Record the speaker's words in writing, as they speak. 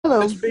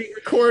Hello. It's being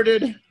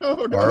recorded.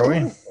 Oh, no. Are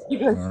we?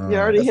 You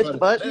already hit the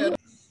button.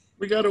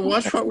 We got to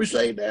watch what we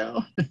say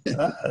now.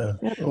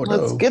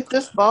 Let's get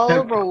this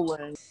ball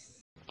rolling.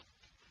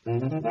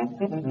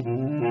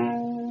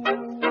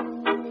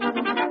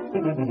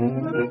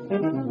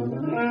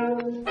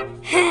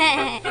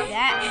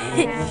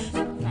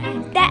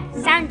 That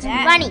sounds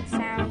funny.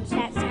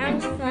 That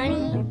sounds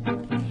funny.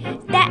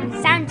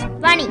 That sounds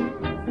funny.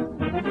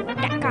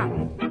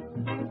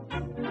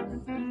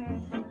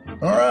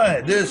 All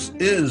right, this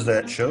is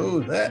that show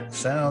that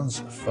sounds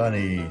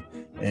funny,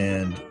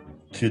 and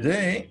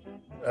today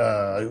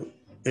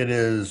it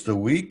is the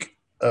week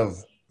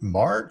of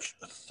March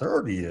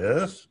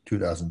 30th,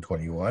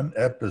 2021,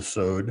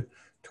 episode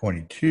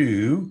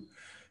 22,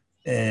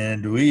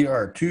 and we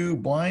are two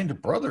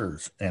blind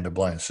brothers and a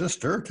blind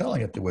sister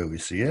telling it the way we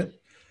see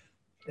it,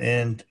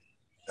 and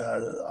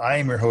I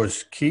am your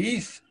host,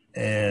 Keith,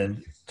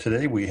 and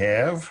today we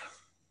have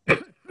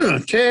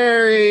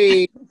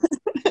Terry.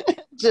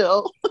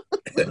 Jill.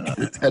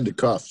 Had to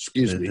cough.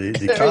 Excuse me.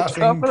 The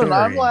coughing and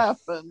I'm Terry.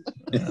 laughing.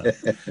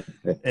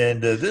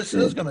 And this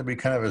is going to be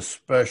kind of a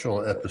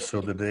special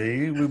episode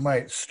today. We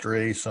might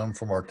stray some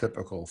from our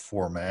typical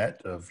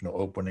format of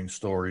opening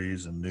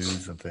stories and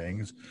news and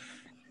things,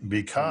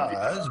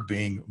 because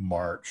being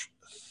March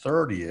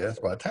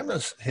 30th, by the time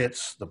this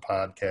hits the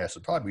podcast,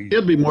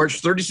 It'll be March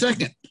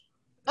 32nd.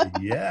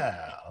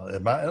 Yeah.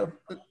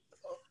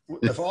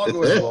 If all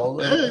goes well,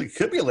 it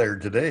could be later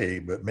today,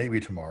 but maybe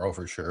tomorrow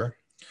for sure.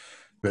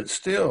 But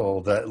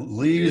still, that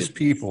leaves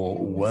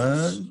people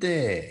one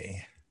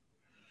day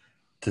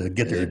to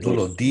get their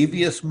little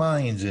devious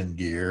minds in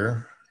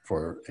gear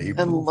for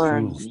April And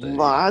learn Fool's Day.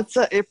 lots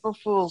of April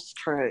Fool's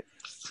tricks.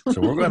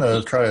 So we're going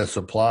to try to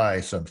supply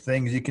some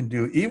things you can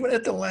do even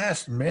at the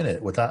last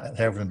minute without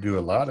having to do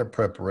a lot of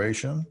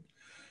preparation,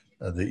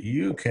 that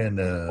you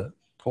can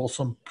pull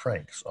some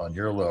pranks on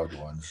your loved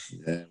ones.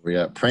 Yeah, we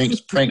got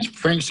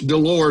pranks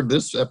galore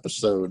this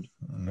episode.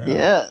 Yeah.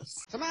 Yes.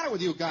 What's the matter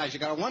with you guys? You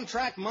got a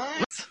one-track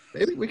mind?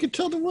 Maybe we could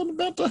tell the one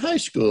about the high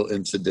school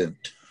incident.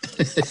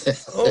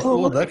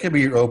 Well, that could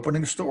be your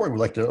opening story. We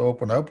like to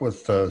open up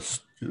with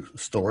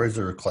stories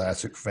that are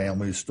classic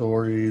family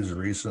stories,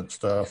 recent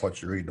stuff,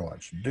 what you're reading,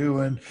 what you're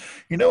doing.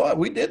 You know what?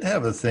 We did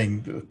have a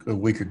thing a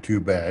week or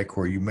two back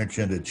where you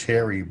mentioned a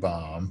cherry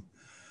bomb.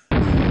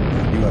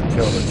 You want to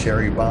tell the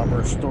cherry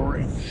bomber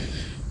story?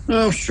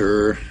 Oh,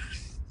 sure.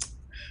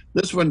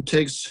 This one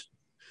takes,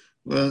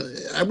 well,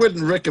 I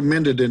wouldn't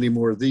recommend it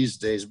anymore these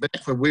days.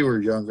 Back when we were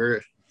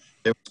younger,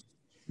 it was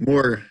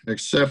more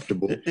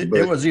acceptable.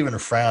 It was even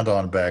frowned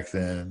on back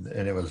then,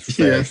 and it was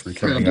fast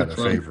becoming out of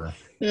favor.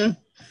 Yeah, it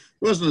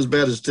wasn't as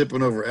bad as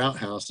tipping over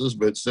outhouses,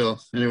 but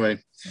still, anyway.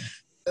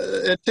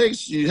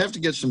 You have to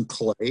get some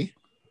clay,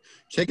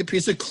 take a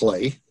piece of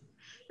clay,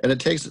 and it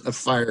takes a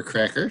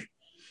firecracker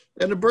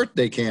and a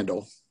birthday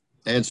candle.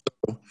 And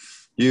so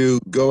you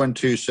go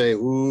into, say, a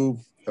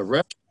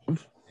restroom,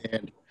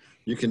 and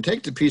you can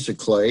take the piece of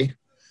clay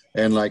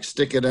and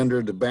stick it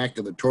under the back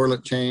of the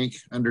toilet tank,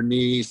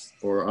 underneath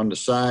or on the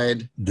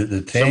side.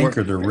 The tank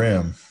or the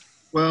rim?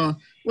 Well,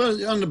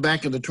 on the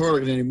back of the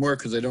toilet anymore,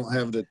 because they don't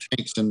have the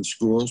tanks in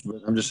schools.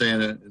 But I'm just saying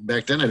that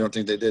back then I don't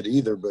think they did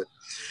either. But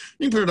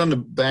you can put it on the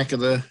back of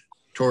the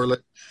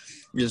toilet.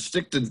 You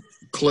stick the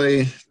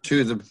clay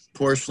to the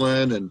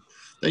porcelain, and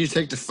then you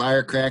take the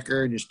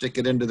firecracker and you stick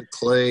it into the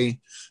clay,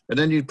 and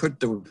then you put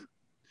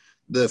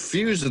the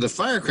fuse of the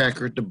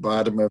firecracker at the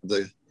bottom of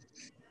the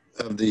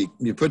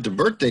you put the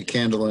birthday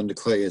candle in the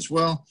clay as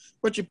well,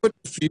 but you put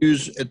the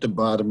fuse at the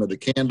bottom of the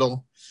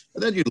candle,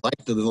 and then you light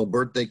the little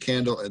birthday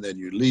candle, and then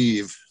you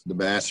leave the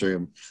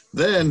bathroom.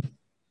 Then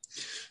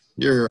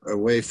you're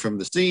away from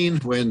the scene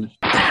when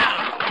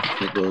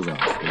it goes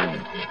off.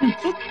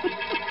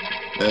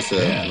 That's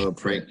a little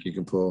prank you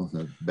can pull,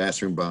 a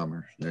bathroom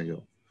bomber. There you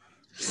go.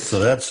 So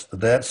that's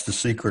the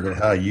secret of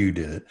how you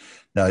did it.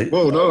 Now,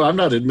 whoa, no, I'm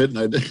not admitting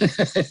I did.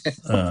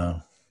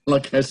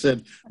 Like I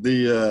said,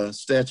 the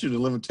statute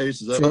of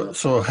limitations.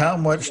 So how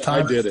much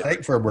time did it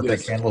take for a birthday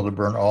candle to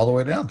burn all the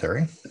way down,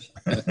 Terry?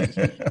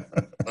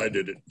 I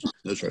did it.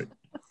 That's right.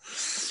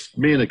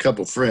 Me and a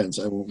couple friends,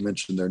 I won't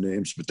mention their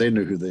names, but they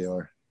knew who they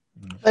are.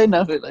 They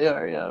know who they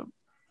are, yeah.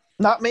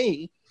 Not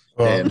me.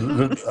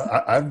 Well,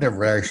 I've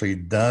never actually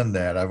done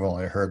that. I've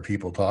only heard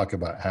people talk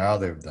about how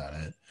they've done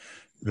it.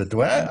 But the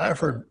way I've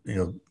heard,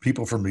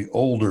 people from the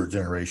older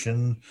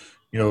generation,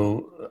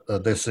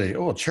 they say,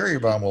 "Oh, a cherry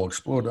bomb will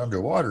explode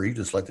underwater. You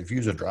just light the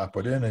fuse and drop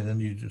it in, and then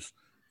you just,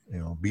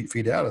 beat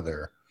feet out of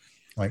there."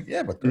 Like,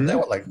 yeah, but that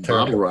would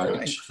bottle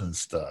rockets and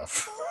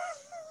stuff.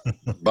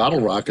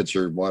 Bottle rockets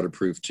are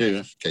waterproof too,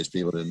 in case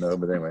people didn't know.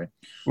 But anyway,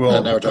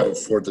 now we're talking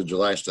 4th of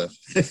July stuff.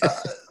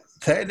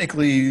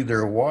 Technically,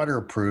 they're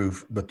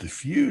waterproof, but the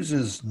fuse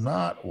is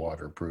not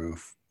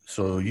waterproof.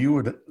 So you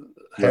would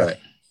have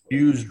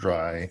fuse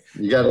dry.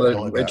 You got to let it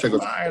right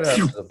up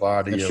to the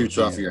body. It shoots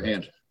off of your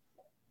hand.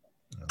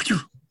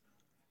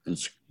 And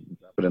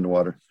drop it in the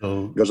water.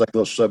 So it goes like a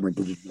little submarine,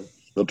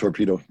 little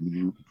torpedo.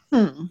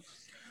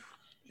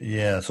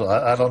 Yeah, so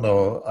I don't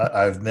know.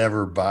 I've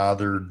never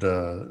bothered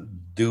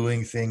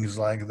doing things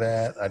like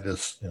that. I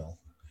just,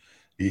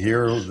 you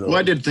hear. Well,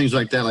 I did things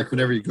like that, like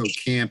whenever you go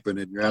camping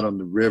and you're out on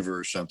the river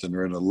or something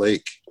or in a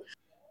lake.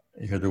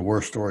 You hear the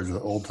worst stories of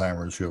the old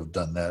timers who have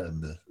done that in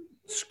the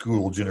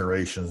school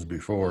generations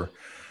before.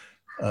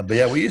 But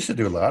yeah, we used to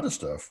do a lot of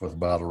stuff with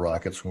bottle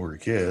rockets when we were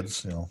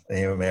kids,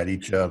 aim them at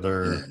each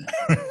other.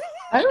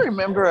 I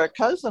remember a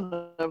cousin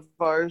of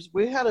ours,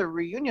 we had a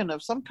reunion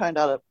of some kind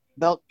out at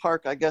Belk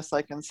Park, I guess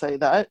I can say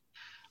that.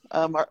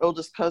 Our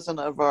oldest cousin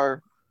of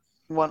our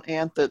one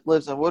aunt that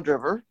lives in Wood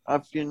River,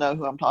 if you know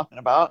who I'm talking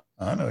about.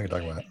 I know what you're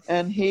talking about.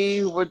 And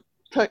he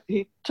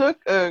took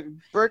a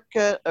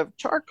briquette of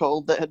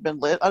charcoal that had been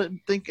lit. I'm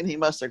thinking he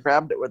must have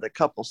grabbed it with a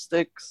couple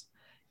sticks.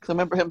 Because I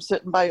remember him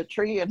sitting by a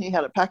tree and he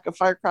had a pack of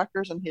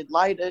firecrackers and he'd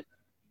light it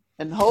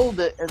and hold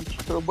it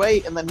and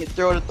wait, and then he'd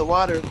throw it at the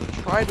water,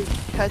 try to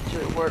catch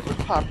it where it would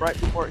pop right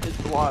before it hit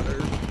the water.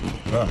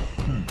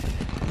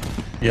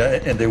 Yeah,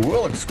 and they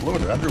will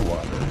explode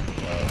underwater.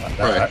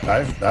 Right.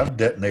 I've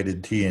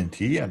detonated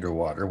TNT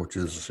underwater, which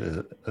is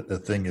a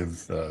thing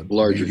of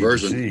larger beauty to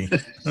version.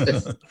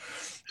 see.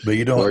 But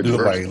you don't Large do it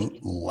version. by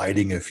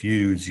lighting a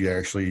fuse. You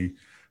actually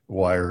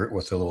wire it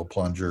with a little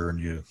plunger, and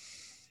you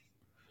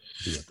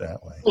do it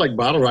that way. Like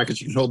bottle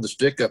rockets, you can hold the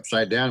stick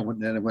upside down,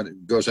 and then when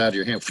it goes out of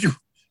your hand,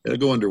 it'll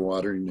go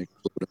underwater and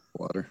explode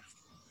underwater.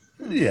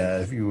 Yeah,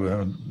 if you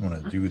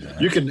want to do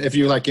that. You can, if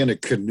you like in a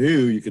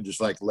canoe, you could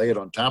just like lay it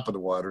on top of the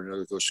water and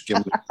it'll go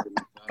skim.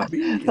 A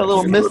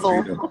little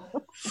missile.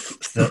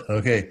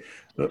 Okay.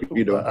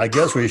 I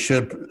guess we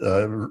should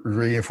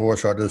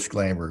reinforce our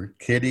disclaimer.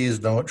 Kiddies,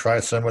 don't try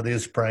some of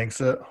these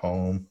pranks at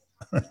home.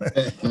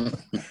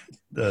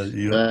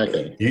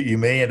 You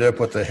may end up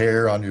with the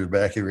hair on your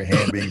back of your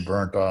hand being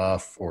burnt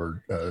off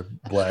or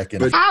black.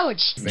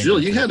 Ouch!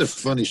 Jill, you had a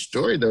funny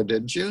story though,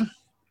 didn't you?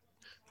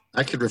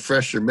 I could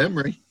refresh your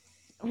memory.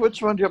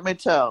 Which one do you want me to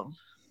tell?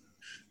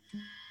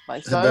 My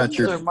son's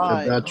or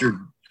mine?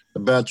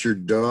 About your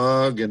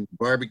dog and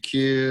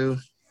barbecue.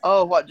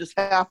 Oh, what just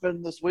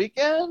happened this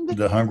weekend?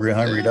 The hungry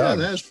dog.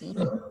 That's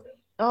funny.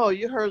 Oh,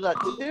 you heard that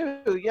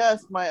too.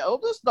 Yes, my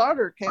oldest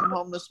daughter came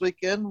home this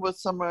weekend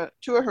with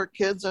two of her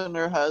kids and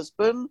her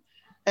husband,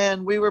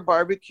 and we were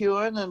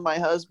barbecuing, and my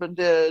husband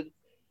did,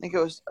 I think it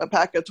was a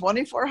pack of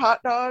 24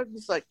 hot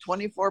dogs, like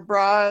 24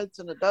 brats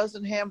and a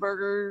dozen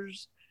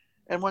hamburgers.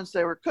 And once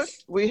they were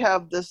cooked, we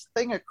have this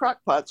thing of crock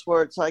pots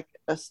where it's like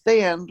a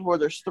stand where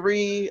there's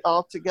three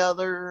all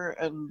together.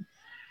 And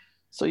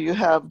so you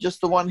have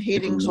just the one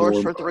heating source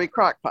for three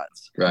crock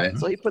pots. Right.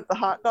 So he put the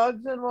hot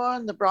dogs in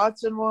one, the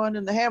brats in one,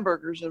 and the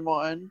hamburgers in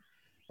one.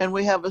 And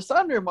we have a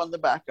sunroom on the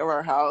back of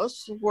our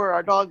house where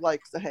our dog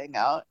likes to hang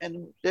out.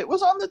 And it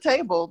was on the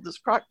table, this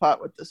crock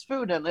pot with this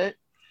food in it.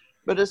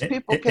 But as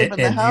people came in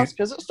the house,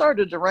 because it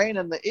started to rain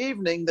in the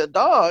evening, the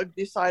dog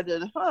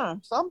decided,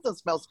 something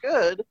smells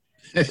good.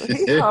 So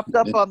he hopped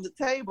up on the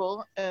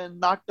table and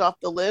knocked off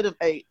the lid and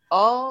ate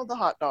all the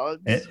hot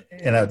dogs.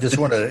 And I just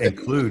want to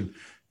include,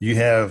 you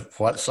have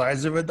what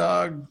size of a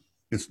dog?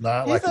 It's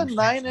not He's like a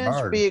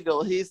 9-inch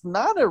beagle. He's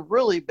not a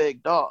really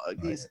big dog.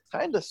 He's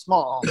kind of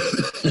small.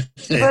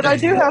 But I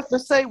do have to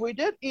say, we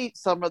did eat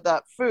some of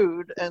that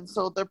food. And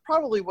so there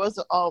probably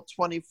wasn't all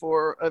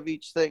 24 of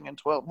each thing and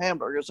 12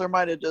 hamburgers. There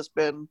might have just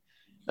been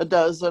a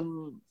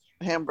dozen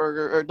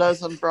a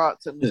dozen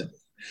brats and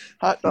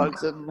hot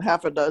dogs and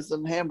half a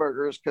dozen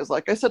hamburgers. Because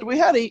like I said, we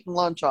had eaten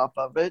lunch off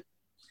of it.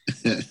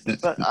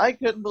 But I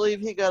couldn't believe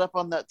he got up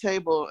on that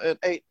table and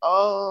ate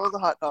all the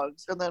hot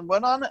dogs and then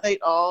went on and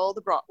ate all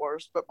the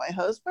bratwurst. But my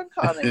husband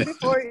caught him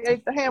before he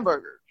ate the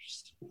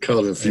hamburgers.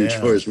 Called a few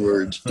choice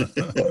words.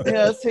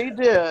 Yes, he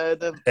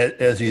did.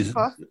 As he's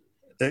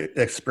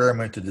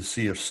experimented to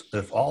see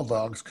if all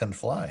dogs can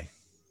fly.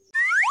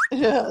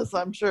 Yes,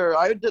 I'm sure.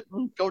 I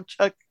didn't go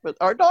check, but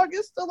our dog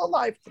is still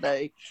alive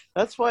today.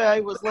 That's why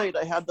I was late.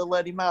 I had to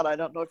let him out. I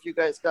don't know if you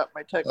guys got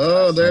my text.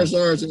 Oh, there's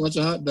ours. It wants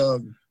a hot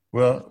dog.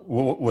 Well,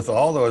 with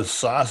all those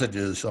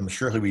sausages, I'm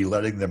sure he'll be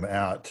letting them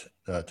out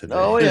today.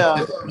 Oh,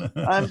 yeah.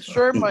 I'm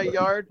sure my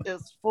yard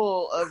is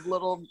full of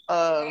little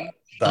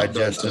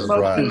digestive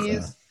smokies,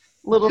 brats.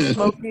 Little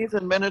smokies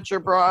and miniature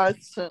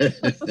brats and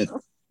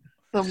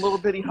some little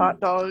bitty hot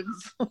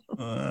dogs.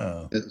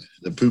 Wow.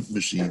 The poop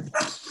machine.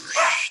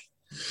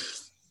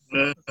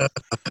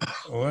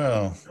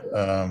 Well,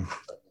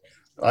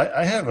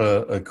 I have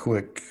a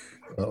quick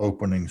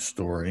opening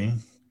story.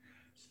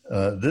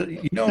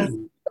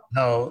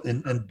 How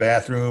in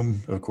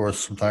bathroom, of course,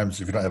 sometimes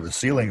if you don't have a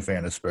ceiling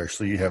fan,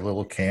 especially, you have a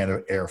little can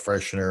of air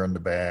freshener in the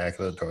back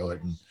of the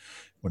toilet, and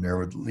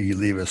whenever you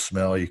leave a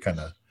smell, you kind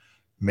of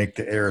make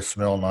the air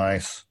smell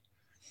nice.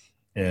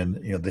 And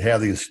they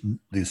have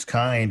these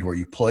kind where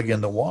you plug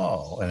in the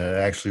wall, and it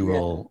actually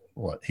will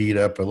heat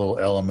up a little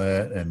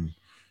element, and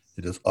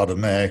it just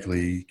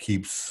automatically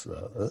keeps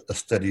a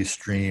steady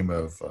stream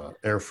of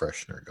air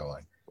freshener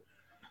going.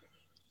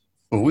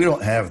 But we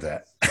don't have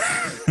that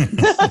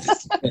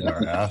in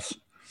our house.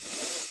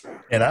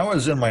 And I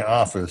was in my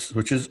office,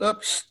 which is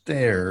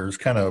upstairs,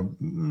 kind of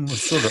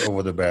sort of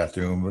over the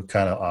bathroom, but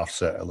kind of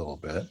offset a little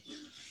bit.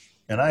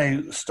 And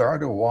I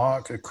started to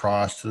walk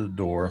across to the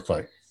door. It's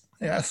like,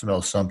 hey, I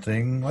smell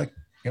something like,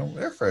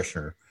 air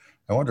freshener.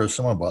 I wonder if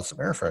someone bought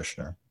some air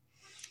freshener.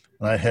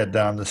 And I head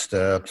down the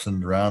steps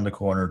and around the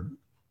corner,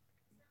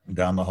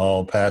 down the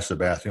hall, past the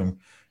bathroom.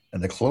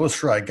 And the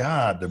closer I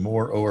got, the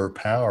more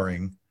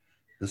overpowering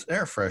this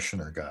air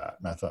freshener got.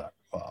 And I thought,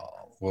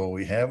 well,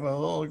 we have a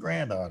little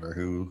granddaughter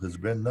who has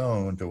been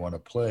known to want to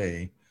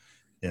play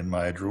in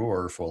my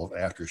drawer full of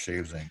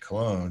aftershaves and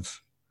colognes.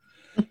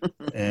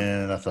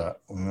 And I thought,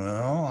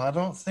 well, I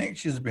don't think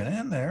she's been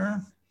in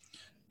there.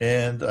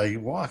 And I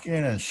walk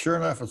in, and sure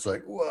enough, it's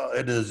like, well,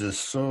 it is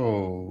just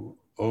so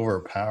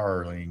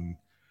overpowering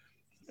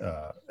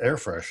air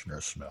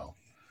freshener smell.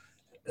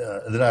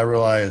 Then I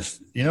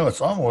realized,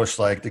 it's almost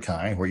like the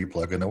kind where you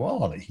plug in the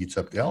wall and it heats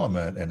up the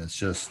element, and it's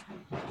just,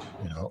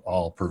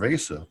 all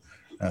pervasive.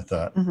 And I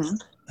thought,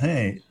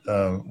 hey,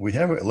 we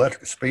have an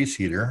electric space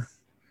heater,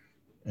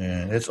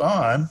 and it's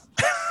on.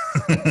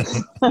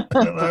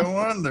 And I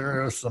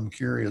wonder if some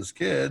curious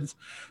kids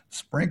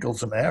sprinkled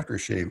some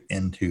aftershave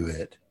into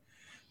it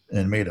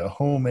and made a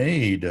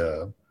homemade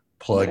Glade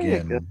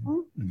plug-in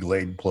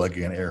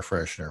air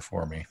freshener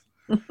for me.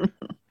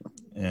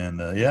 And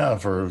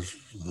for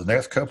the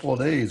next couple of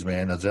days,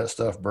 man, as that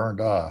stuff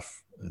burned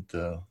off, it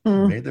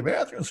made the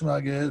bathroom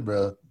smell good,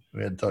 but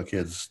we had to tell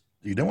kids,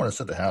 you don't want to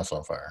set the house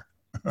on fire.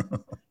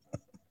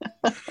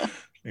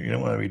 You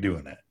don't want to be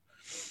doing that.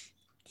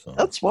 So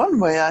that's one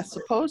way, I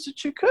suppose,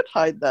 that you could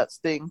hide that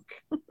stink.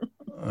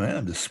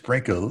 And just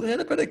sprinkle a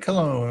little bit of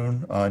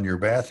cologne on your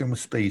bathroom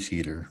space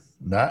heater.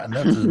 Not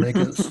enough to make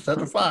it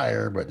set a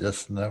fire, but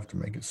just enough to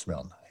make it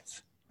smell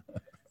nice.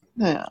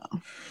 Yeah.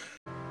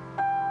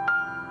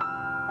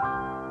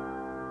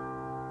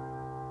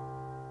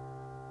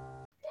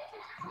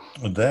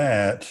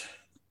 That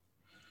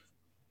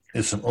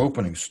is some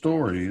opening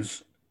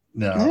stories.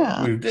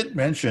 Now, we did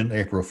mention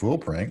April Fool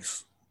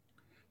pranks.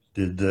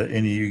 Did any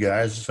of you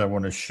guys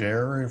want to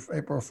share an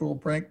April Fool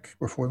prank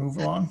before we move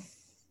along?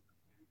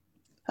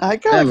 I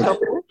got a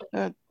couple.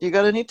 You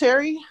got any,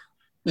 Terry?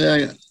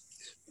 Yeah.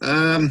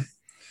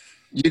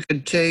 You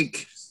could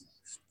take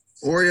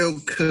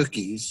Oreo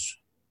cookies,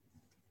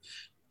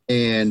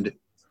 and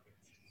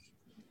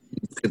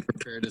you could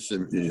prepare this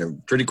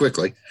pretty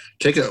quickly.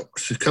 Take a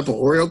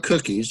couple Oreo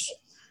cookies,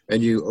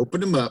 and you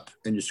open them up,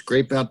 and you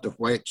scrape out the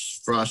white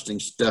frosting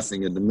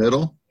stuffing in the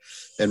middle,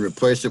 and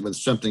replace it with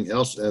something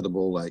else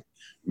edible like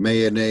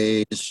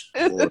mayonnaise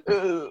or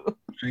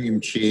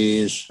cream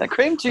cheese. That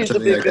cream cheese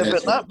would be good,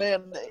 but not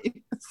mayonnaise.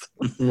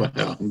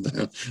 Wow. And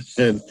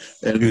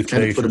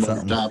kind of put them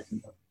on top.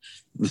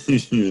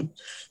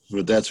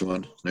 But that's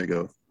one. There you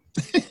go.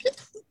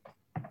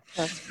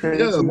 That's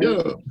crazy.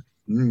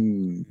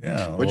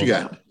 Yeah. What you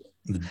got?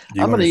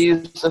 I'm going to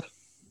use the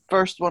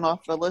first one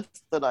off the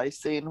list that I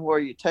seen, where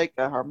you take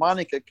a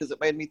harmonica, because it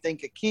made me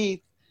think of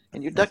Keith,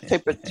 and you duct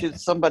tape it to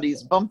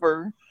somebody's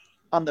bumper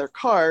on their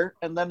car,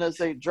 and then as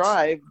they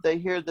drive, they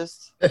hear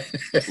this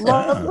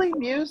lovely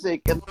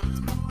music, and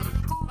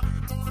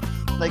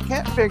they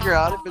can't figure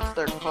out if it's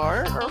their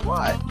car or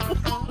what.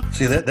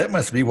 See, that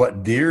must be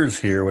what deers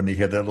hear when you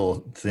have that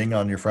little thing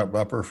on your front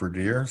bumper for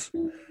deers.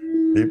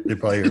 They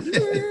probably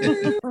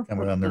hear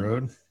coming on the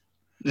road.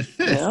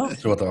 Yeah.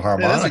 So with the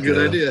harmonica, that's a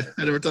good idea.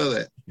 I never thought of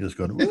that. You just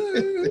go, and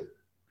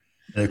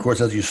of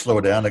course, as you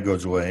slow down, it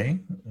goes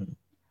away.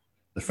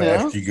 The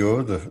faster you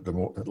go, the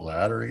more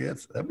louder it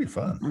gets. That'd be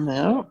fun.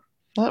 Yeah,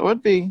 that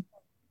would be.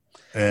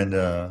 And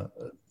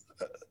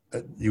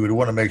you would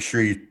want to make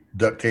sure you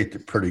duct taped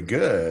it pretty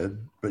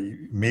good, but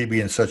maybe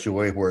in such a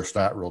way where it's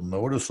not real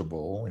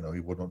noticeable.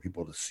 You wouldn't want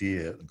people to see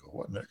it and go,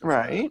 "What in there?"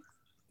 Right.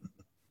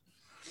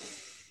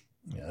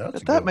 Yeah,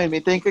 but that made me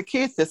think of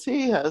Keith, because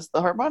he has the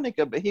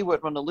harmonica, but he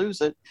wouldn't want to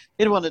lose it.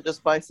 He'd want to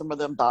just buy some of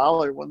them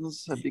dollar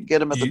ones if you get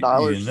them at the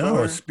dollar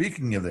store.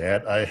 Speaking of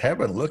that, I have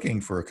been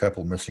looking for a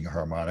couple missing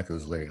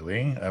harmonicas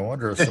lately. I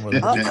wonder if some of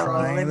them are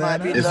trying they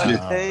that might be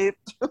duct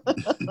taped.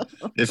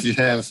 If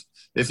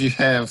you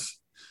have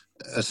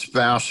a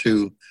spouse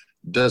who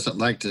doesn't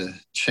like to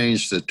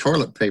change the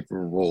toilet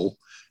paper roll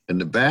in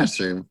the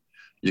bathroom,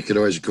 you could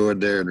always go in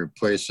there and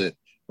replace it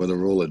with a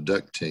roll of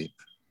duct tape.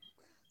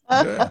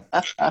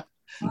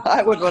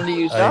 I would want to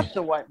use that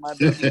to wipe my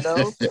booty,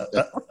 though.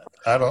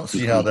 I don't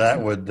see how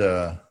that would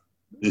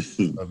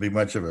be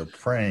much of a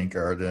prank,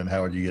 or then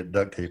how would you get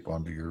duct tape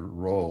onto your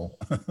roll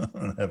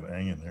and have it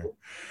hanging there?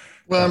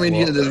 Well, I mean,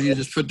 you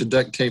just put the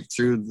duct tape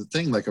through the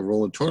thing like a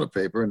roll of toilet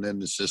paper, and then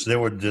it's just... They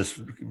would just,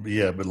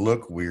 but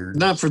look weird.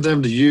 Not for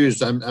them to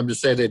use. I'm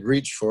just saying they'd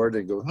reach for it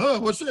and go, oh,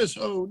 what's this?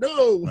 Oh, no.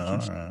 All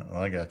right.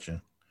 Well, I got you.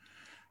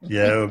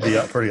 Yeah, it would be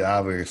pretty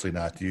obviously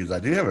not to use. I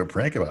do have a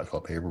prank about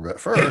toilet paper,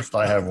 but first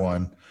I have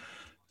one.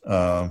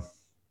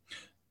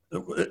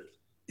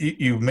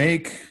 You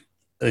make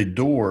a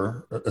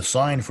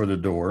sign for the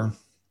door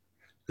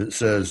that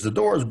says, the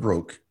door is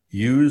broke,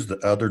 use the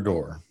other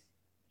door.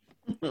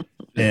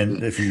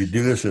 And if you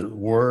do this at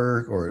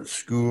work or at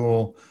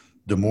school,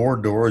 the more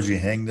doors you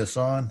hang this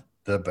on,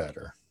 the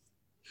better.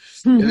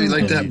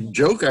 Like that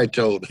joke I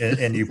told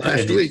and you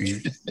last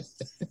week.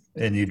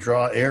 And you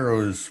draw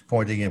arrows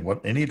pointing in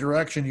any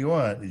direction you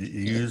want. You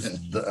use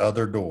the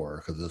other door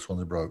because this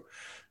one's broke,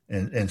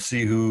 and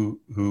see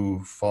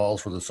who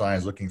falls for the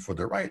signs looking for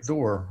the right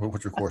door.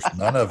 Which of course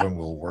none of them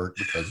will work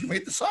because you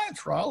made the signs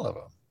for all of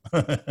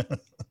them.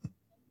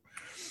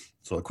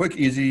 So a quick,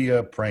 easy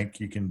prank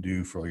you can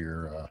do for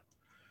your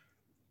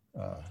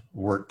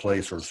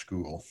workplace or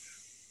school.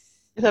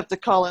 You'd have to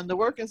call into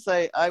work and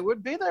say, I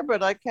would be there,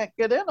 but I can't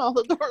get in. All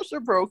the doors are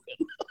broken.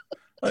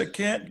 I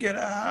can't get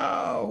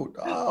out.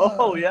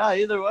 Oh, yeah,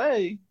 either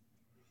way.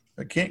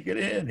 I can't get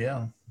in.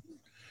 Yeah.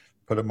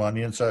 Put them on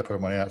the inside, put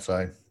them on the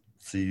outside.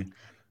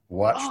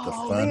 Watch the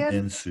fun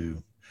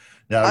ensue.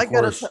 Now, of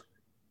course,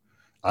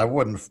 I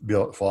wouldn't be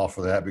able to fall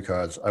for that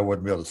because I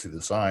wouldn't be able to see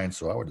the sign.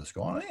 So I would just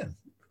go on in.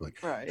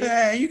 Like, right.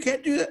 Hey, you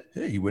can't do that.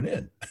 Hey, you went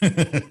in.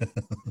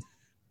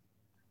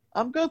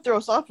 I'm going to throw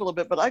us off a little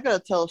bit, but I got to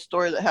tell a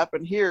story that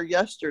happened here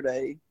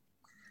yesterday.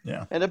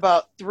 Yeah. At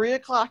about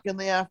 3:00 in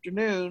the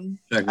afternoon,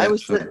 I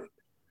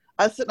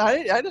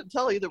didn't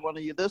tell either one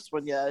of you this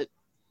one yet,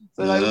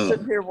 but I was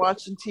sitting here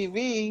watching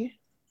TV,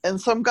 and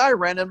some guy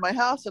ran in my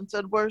house and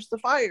said, "Where's the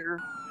fire?"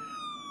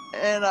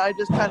 And I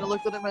just kind of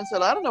looked at him and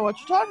said, "I don't know what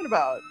you're talking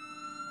about."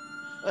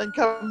 And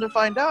come to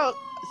find out,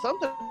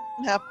 something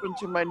happened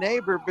to my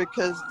neighbor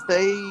because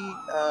they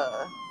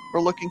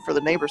were looking for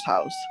the neighbor's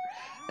house.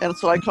 And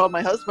so I called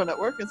my husband at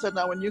work and said,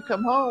 now, when you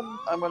come home,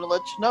 I'm going to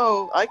let you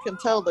know. I can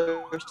tell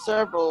there's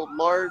several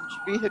large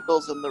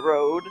vehicles in the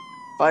road,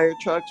 fire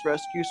trucks,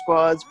 rescue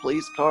squads,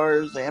 police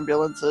cars,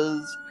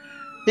 ambulances.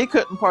 He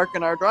couldn't park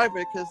in our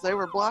driveway because they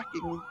were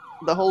blocking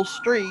the whole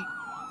street.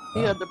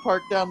 He had to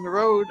park down the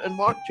road and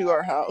walk to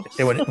our house.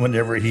 And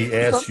whenever he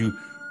asks you,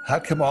 how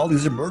come all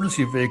these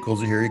emergency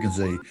vehicles are here, you can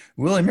say,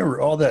 well, I remember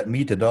all that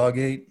meat the dog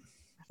ate.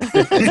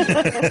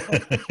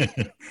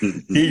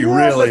 He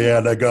really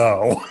had to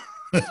go.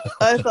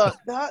 I thought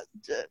that,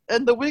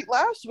 and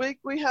last week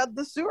we had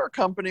the sewer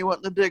company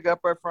wanting to dig up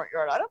our front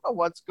yard. I don't know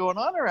what's going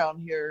on around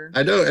here.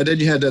 I know, and then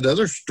you had that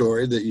other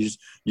story that you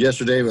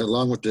yesterday,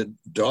 along with the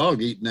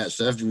dog eating that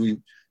stuff. We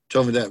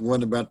told me that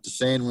one about the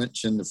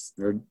sandwich and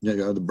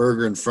the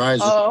burger and fries.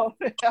 Oh,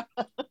 yeah.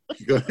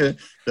 Go ahead.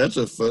 That's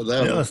a fun.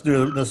 Let's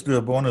do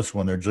a bonus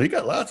one there, Jill. You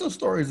got lots of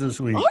stories this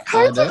week. All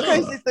kinds of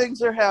crazy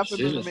things are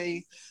happening to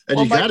me. And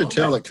you got to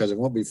tell it because it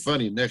won't be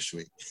funny next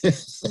week.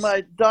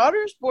 My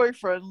daughter's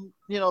boyfriend,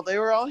 they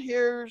were all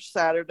here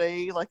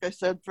Saturday, like I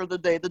said, for the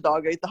day the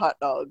dog ate the hot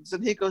dogs.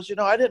 And he goes,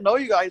 I didn't know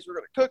you guys were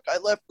going to cook. I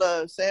left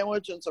a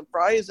sandwich and some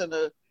fries and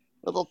a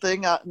little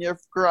thing out in your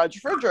garage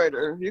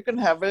refrigerator. You can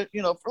have it,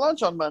 for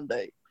lunch on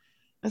Monday.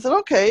 I said,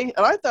 okay.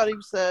 And I thought he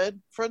said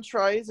French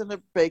fries and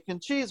a bacon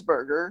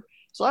cheeseburger.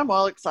 So I'm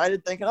all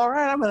excited thinking, all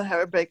right, I'm going to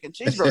have a bacon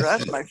cheeseburger.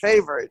 That's my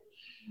favorite.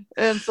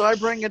 And so I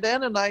bring it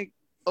in and I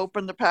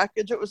open the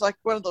package. It was like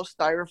one of those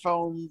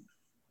styrofoam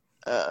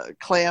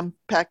clam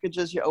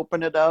packages. You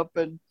open it up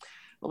and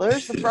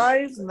there's the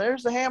fries and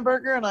there's the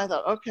hamburger. And I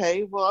thought,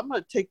 okay, well, I'm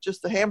going to take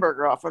just the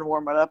hamburger off and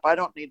warm it up. I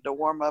don't need to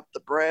warm up the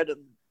bread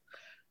and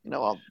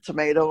all the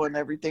tomato and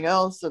everything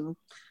else. And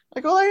I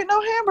go, there ain't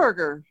no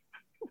hamburger.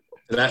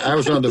 And I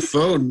was on the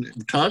phone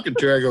talking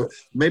to her. I go,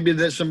 maybe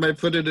that somebody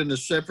put it in a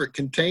separate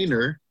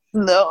container.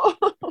 No.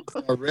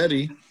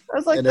 Already. I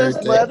was like, there's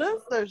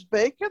lettuce, there's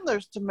bacon,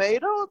 there's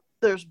tomato,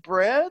 there's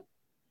bread.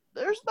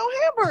 There's no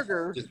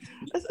hamburger.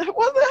 I said,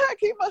 what the heck?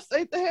 He must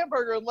ate the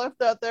hamburger and left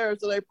that there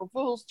as an April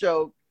Fool's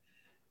joke.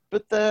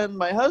 But then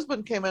my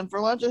husband came in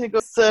for lunch and he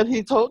said,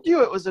 he told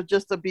you it was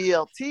just a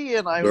BLT.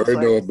 And I was like,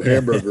 no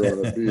hamburger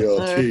on a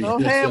BLT. There's no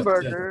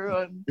hamburger.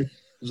 And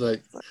it's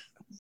like,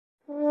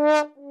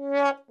 well,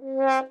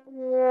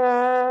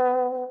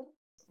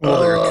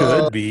 there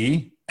could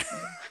be.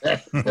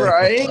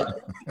 Right?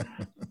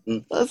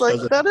 I was like,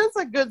 that is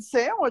a good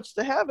sandwich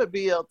to have at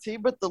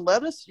BLT, but the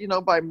lettuce,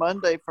 by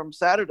Monday from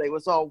Saturday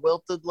was all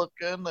wilted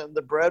looking and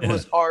the bread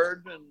was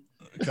hard and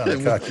kind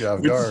of caught you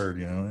off guard,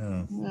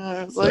 Yeah,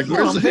 I was like,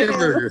 where's the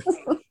hamburger?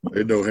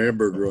 Ain't no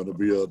hamburger on the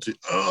BLT.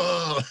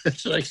 Oh,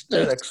 it's like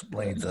that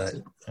explains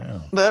that.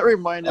 Yeah. That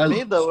reminded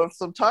me though of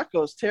some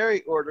tacos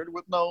Terry ordered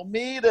with no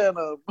meat in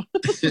them.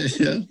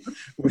 Yeah,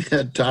 we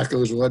had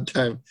tacos one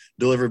time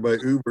delivered by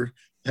Uber.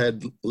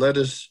 Had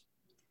lettuce,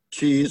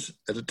 cheese,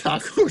 and a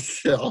taco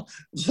shell.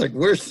 It's like,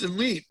 where's the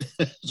meat?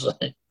 It's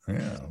like,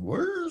 yeah,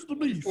 where's the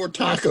meat? 4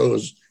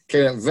 tacos.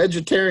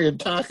 Vegetarian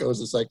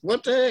tacos. It's like,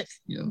 what the heck?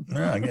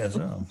 Yeah, I guess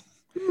so.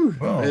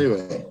 Well,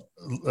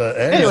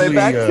 anyway,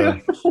 back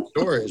to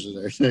stories in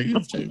there.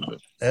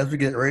 As we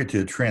get ready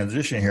to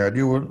transition here, I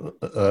do,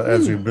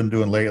 as we've been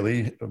doing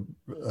lately,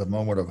 a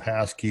moment of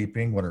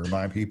housekeeping. Want to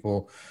remind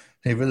people,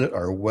 hey, visit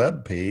our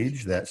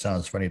webpage,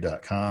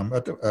 thatsoundsfunny.com.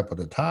 Up at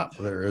the top,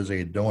 there is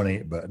a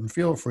donate button.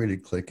 Feel free to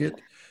click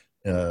it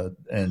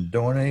and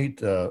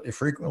donate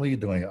frequently,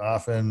 donate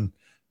often,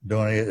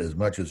 donate as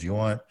much as you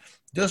want,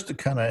 just to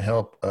kind of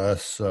help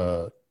us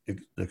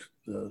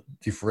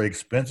defray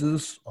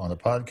expenses on the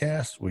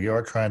podcast. We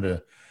are trying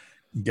to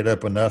get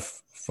up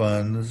enough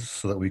funds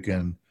so that we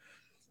can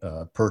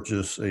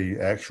purchase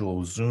a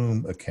actual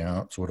Zoom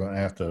account so we don't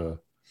have to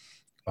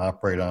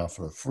operate off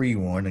a free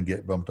one and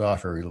get bumped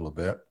off every little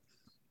bit.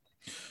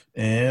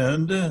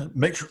 And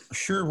make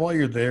sure while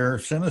you're there,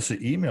 send us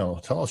an email.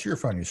 Tell us your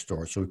funny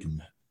story so we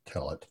can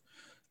tell it.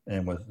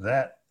 And with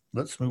that,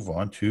 let's move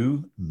on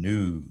to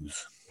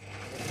news.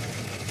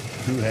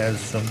 Who has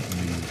some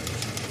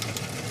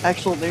news?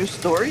 Actual news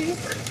story?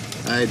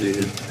 I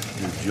did.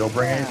 Did Jill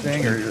bring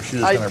anything, or is she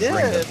just going to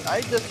bring did. it?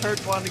 I just heard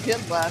one again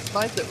last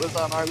night that was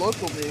on our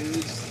local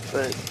news,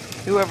 but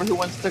whoever who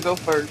wants to go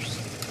first.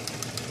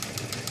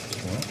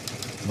 Well,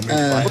 let me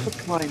Flip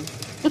find a coin.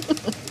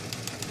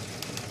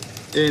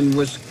 In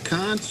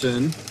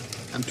Wisconsin,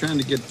 I'm trying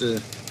to get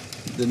the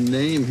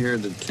name here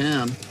of the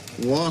town.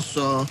 The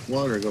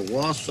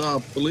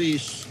Wausau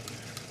police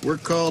were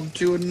called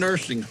to a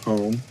nursing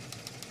home.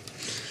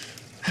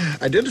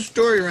 I did a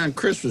story around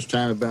Christmas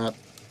time about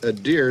a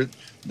deer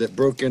that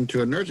broke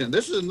into a nursing home.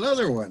 This is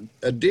another one.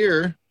 A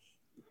deer.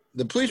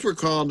 The police were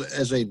called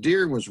as a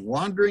deer was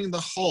wandering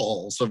the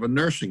halls of a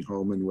nursing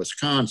home in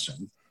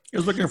Wisconsin. He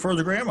was looking for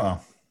the grandma.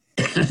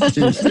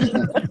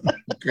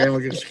 Grandma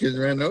gets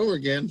ran over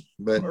again,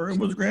 but Where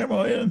was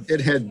grandma in? it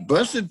had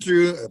busted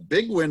through a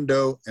big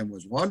window and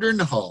was wandering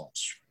the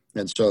halls.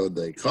 And so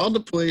they called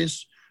the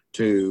police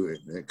to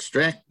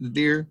extract the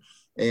deer.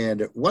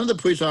 And one of the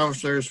police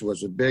officers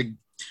was a big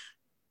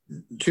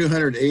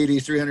 280,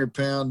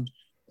 300-pound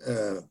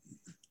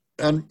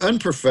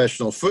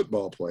unprofessional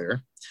football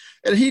player.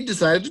 And he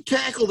decided to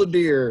tackle the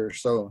deer.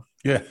 So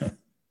Yeah.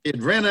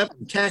 it ran up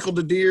and tackled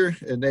the deer,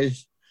 and they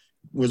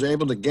was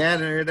able to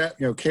gather it out,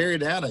 carry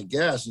it out, I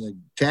guess. And they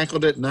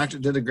tackled it, knocked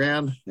it to the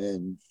ground,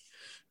 and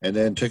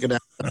then took it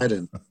outside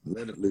and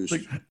let it loose.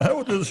 Like, I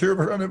was just here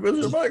trying to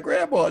visit my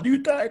grandma, and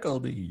you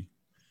tackled me.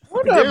 I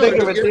wonder how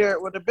big of a deer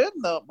it would have been,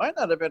 though. It might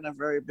not have been a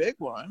very big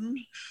one.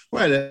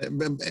 Right,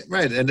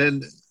 right. And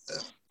then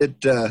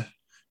it,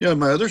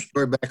 my other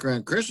story back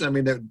around Christmas, I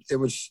mean, it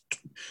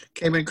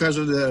came in because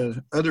of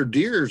the other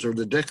deers or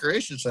the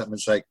decoration, something.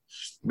 It's like,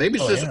 maybe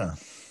it's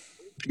just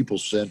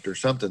people's scent or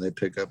something they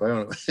pick up. I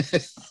don't know.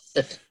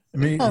 I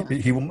mean,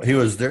 he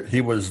was there.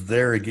 He was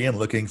there again,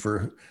 looking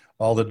for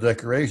all the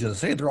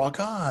decorations. Hey, they're all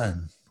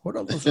gone. What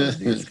are those other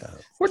deers got?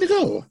 Where'd they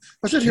go? I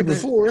was in here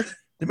before.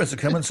 They must have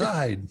come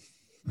inside.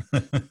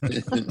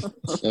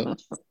 So,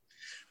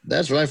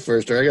 that's my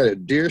first story. I got a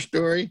deer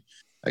story.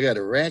 I got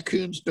a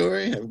raccoon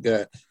story. I've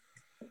got.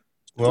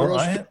 Well,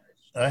 I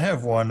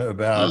have one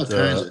about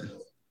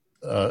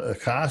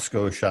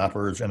Costco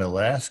shoppers in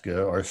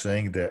Alaska are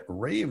saying that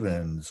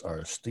ravens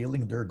are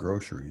stealing their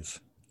groceries.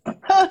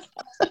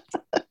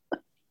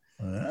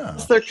 Yeah.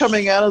 They're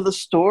coming out of the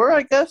store,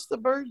 I guess the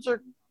birds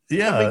are.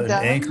 Yeah, in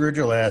Anchorage,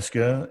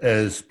 Alaska,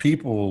 as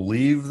people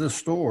leave the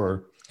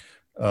store,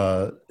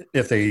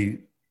 if they,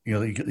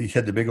 you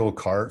had the big old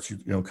carts,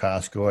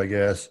 Costco, I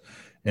guess,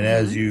 and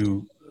as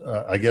you,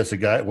 I guess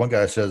one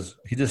guy says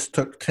he just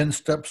took 10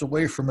 steps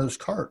away from his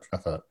cart. I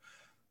thought,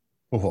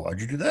 well, why'd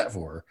you do that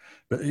for?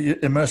 But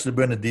it must have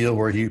been a deal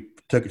where he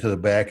took it to the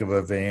back of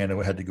a van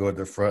and had to go to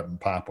the front and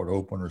pop it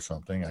open or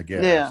something, I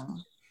guess. Yeah.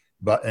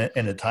 But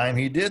in the time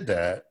he did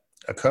that,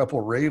 a couple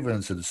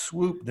ravens had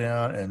swooped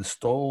down and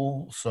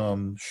stole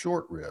some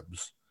short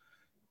ribs.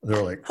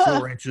 They're like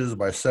 4 inches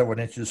by 7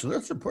 inches. So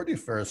that's a pretty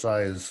fair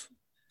size,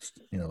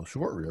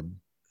 short rib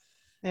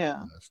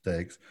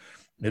steaks.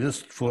 They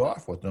just flew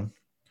off with them.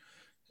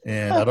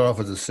 And I don't know if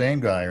it's the same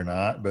guy or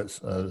not, but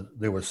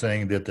they were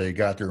saying that they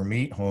got their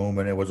meat home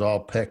and it was all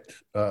pecked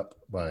up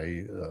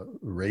by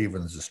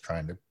ravens just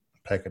trying to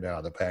peck it out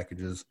of the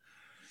packages.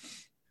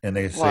 And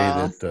they say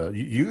that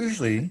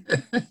usually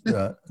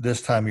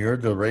this time of year,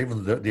 the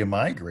ravens, they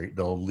migrate.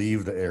 They'll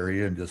leave the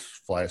area and just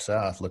fly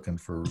south looking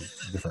for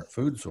different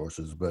food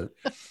sources. But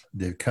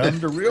they've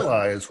come to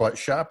realize what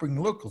shopping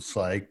looks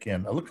like.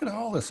 And look at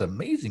all this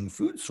amazing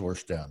food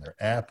source down there.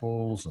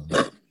 Apples and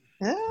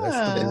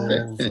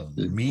vegetables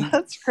and meat.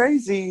 That's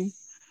crazy.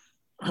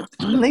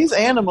 These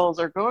animals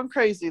are going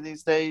crazy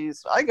these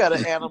days. I got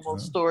an animal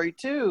story,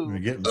 too. You're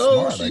getting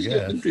smart, I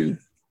guess.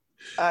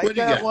 I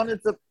got one.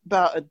 It's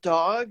about a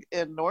dog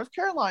in North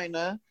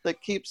Carolina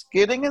that keeps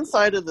getting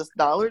inside of this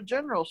Dollar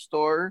General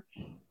store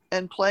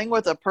and playing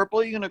with a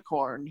purple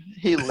unicorn.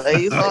 He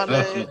lays on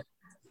it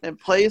and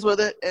plays with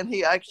it, and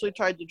he actually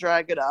tried to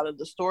drag it out of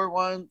the store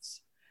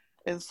once.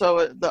 And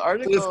so the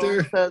article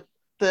said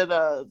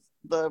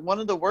that one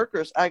of the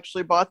workers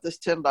actually bought this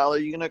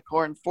 $10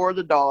 unicorn for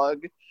the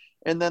dog.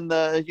 And then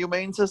the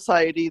Humane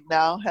Society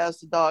now has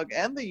the dog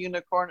and the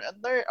unicorn,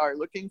 and they are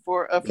looking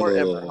for a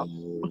forever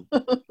home.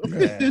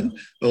 Isn't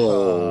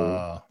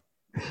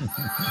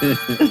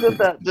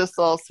that just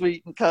all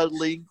sweet and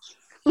cuddly?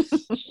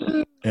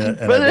 And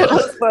But it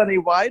was funny.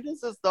 Why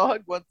does this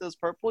dog want this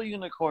purple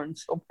unicorn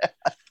so bad?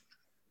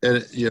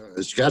 And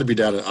it's got to be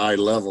down at eye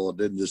level. It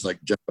didn't just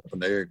like jump up in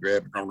the air and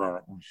grab it.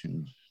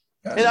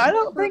 And I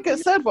don't think it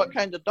said what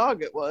kind of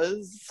dog it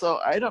was, so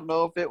I don't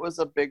know if it was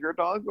a bigger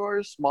dog or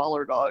a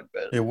smaller dog.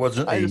 But it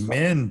wasn't a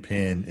min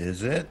pin,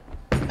 is it?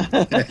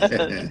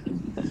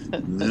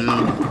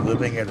 No.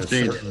 Living at a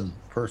certain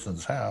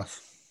person's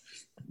house.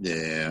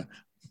 Yeah.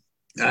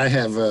 I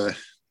have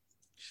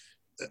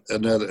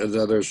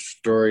another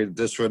story.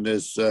 This one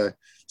is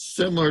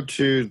similar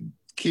to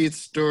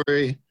Keith's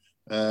story.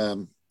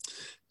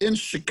 In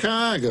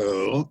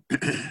Chicago,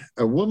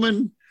 a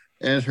woman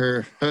and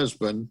her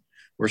husband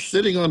were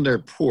sitting on their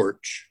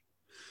porch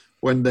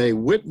when they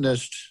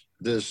witnessed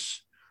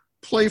this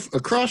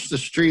across the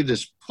street,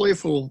 this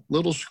playful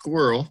little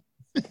squirrel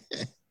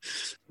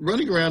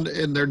running around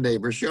in their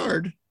neighbor's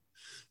yard.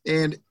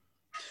 And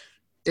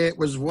it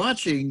was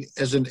watching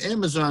as an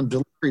Amazon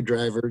delivery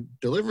driver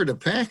delivered a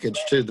package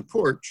to the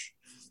porch.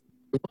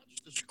 We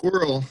watched the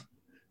squirrel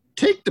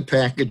take the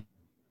package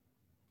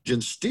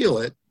and steal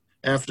it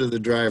after the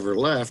driver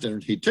left,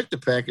 and he took the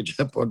package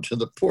up onto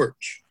the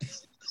porch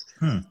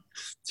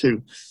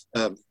to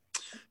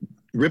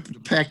rip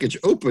the package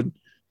open.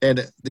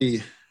 And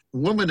the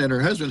woman and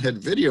her husband had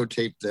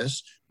videotaped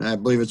this, and I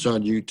believe it's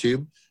on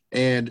YouTube.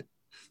 And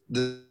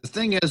the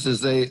thing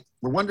is they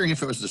were wondering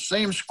if it was the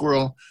same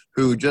squirrel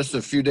who just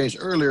a few days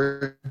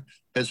earlier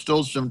had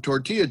stole some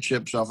tortilla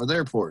chips off of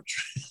their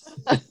porch.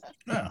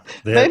 Yeah,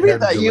 maybe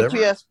that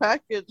UPS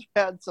package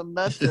had some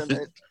nuts in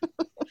it.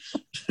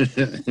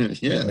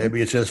 Yeah,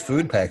 maybe it's just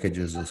food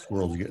packages the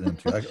squirrel's getting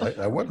into.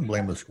 I wouldn't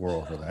blame the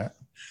squirrel for that.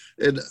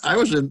 And I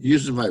was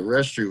using my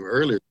restroom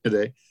earlier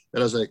today,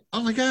 and I was like,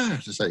 "Oh my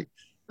gosh!" It's like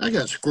I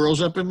got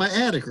squirrels up in my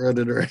attic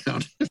running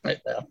around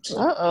right now.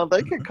 So.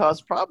 They could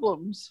cause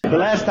problems. The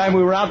last time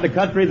we were out in the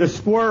country, the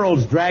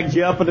squirrels dragged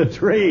you up in a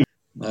tree.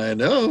 I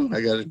know. I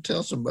got to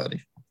tell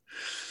somebody.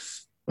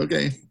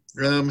 Okay.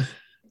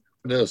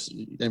 What else?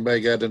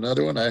 Anybody got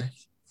another one?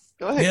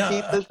 Go ahead,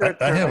 Keith.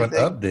 I have an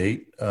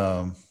update.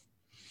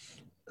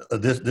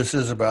 This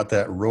is about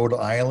that Rhode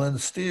Island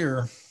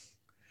steer.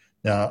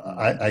 Now,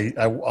 I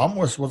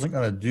almost wasn't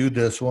going to do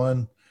this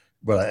one,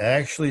 but I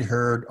actually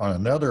heard on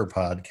another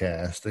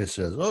podcast, they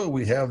says, oh,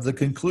 we have the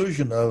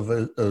conclusion of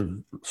a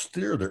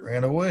steer that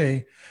ran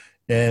away.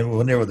 And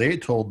whenever they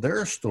told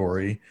their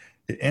story,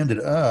 it ended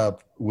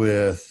up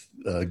with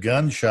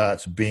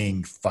gunshots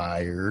being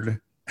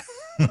fired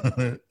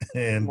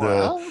and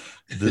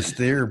the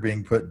steer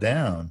being put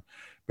down.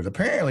 But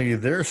apparently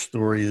their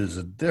story is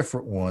a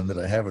different one that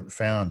I haven't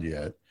found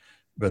yet.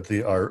 But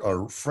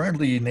our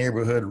friendly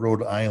neighborhood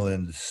Rhode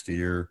Island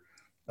steer,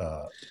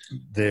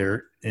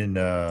 there in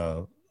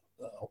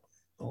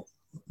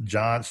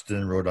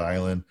Johnston, Rhode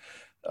Island,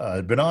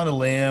 had been on a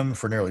limb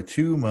for nearly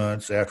 2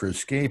 months after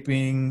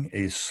escaping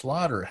a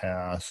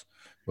slaughterhouse,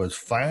 was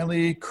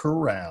finally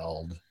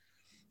corralled,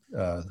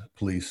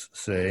 police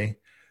say.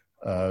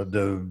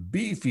 The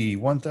beefy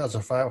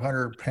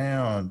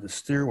 1,500-pound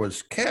steer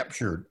was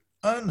captured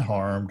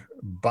unharmed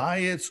by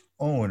its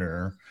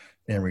owner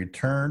and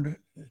returned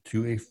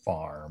to a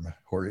farm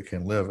where it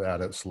can live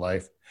out its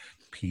life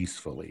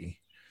peacefully.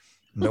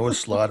 No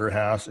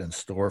slaughterhouse in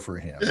store for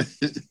him.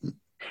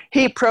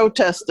 He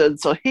protested,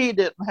 so he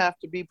didn't have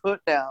to be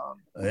put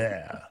down.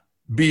 Yeah.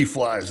 Beef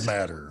lives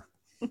matter.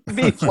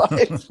 Beef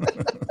lives.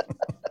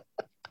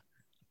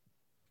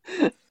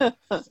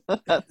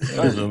 That's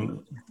funny.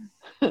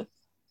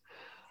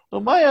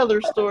 Well, my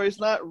other story is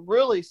not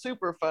really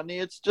super funny.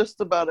 It's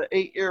just about an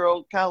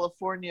 8-year-old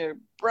California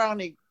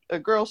brownie, a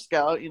Girl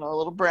Scout, a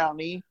little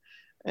brownie.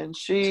 And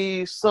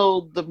she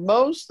sold the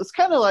most, it's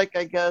kind of like,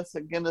 I guess,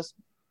 a Guinness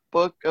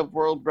Book of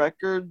World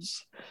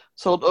Records,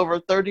 sold over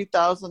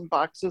 30,000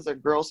 boxes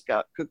of Girl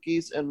Scout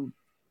cookies in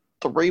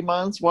 3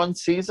 months, one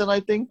season, I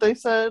think they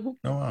said.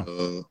 Oh,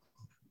 wow.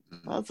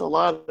 That's a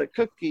lot of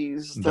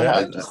cookies to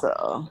have to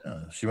sell.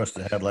 She must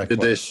have had like...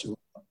 Did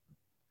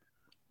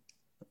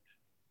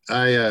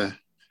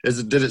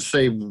it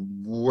say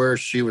where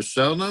she was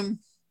selling them?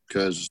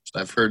 Because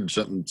I've heard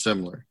something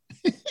similar.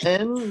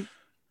 In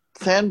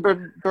San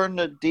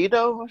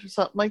Bernardino or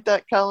something like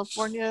that,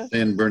 California.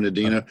 San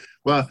Bernardino.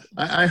 Well,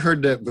 I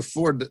heard that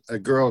before a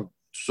girl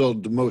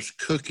sold the most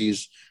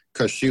cookies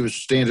because she was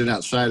standing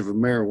outside of a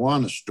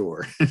marijuana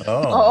store.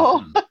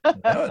 Oh.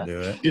 That would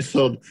do it. She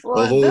sold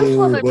a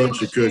whole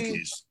bunch of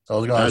cookies. I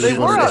was going to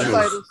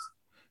say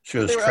she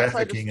was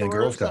trafficking in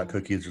Girl Scout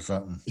cookies or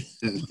something.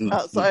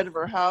 Outside of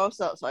her house,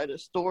 outside of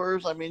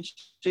stores. I mean,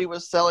 she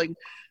was selling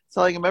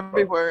them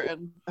everywhere.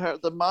 And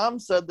the mom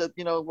said that,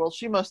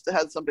 she must have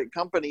had some big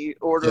company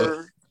order.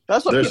 Yeah.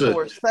 That's what people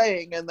were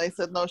saying. And they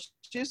said, no,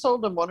 she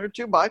sold them 1 or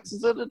 2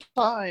 boxes at a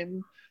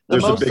time. The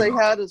most they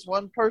had is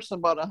one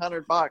person bought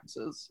 100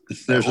 boxes.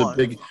 There's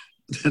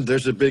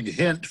a big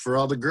hint for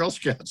all the Girl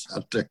Scouts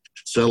out there.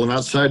 Sell them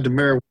outside the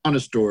marijuana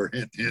store.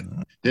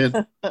 Hint.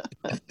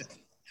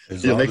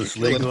 It's all just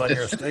legal in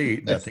your state,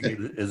 and I think it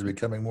is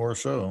becoming more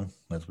so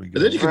as we go.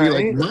 But then you can be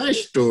like my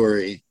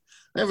story.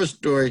 I have a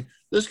story.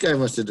 This guy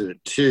must have did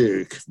it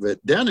too.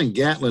 But down in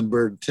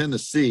Gatlinburg,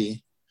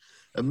 Tennessee,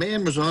 a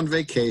man was on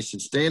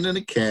vacation, staying in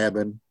a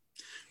cabin,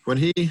 when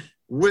he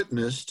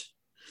witnessed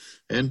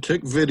and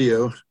took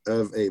video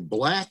of a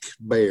black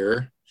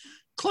bear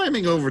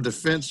climbing over the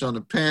fence on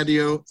the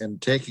patio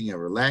and taking a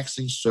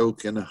relaxing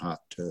soak in a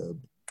hot tub.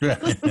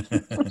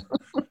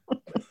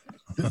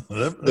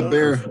 The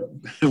bear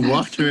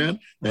walked around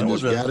and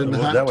just got in the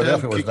hot tub. That would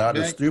definitely was not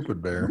a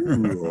stupid bear.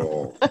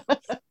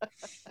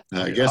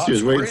 I guess he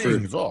was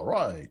waiting for. All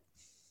right.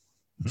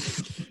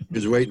 He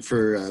was waiting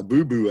for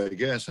Boo Boo, I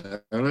guess. I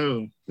don't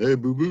know. Hey,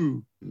 Boo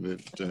Boo. But,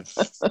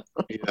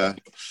 he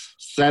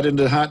sat in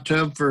the hot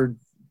tub for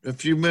a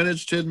few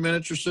minutes, 10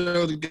 minutes or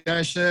so, the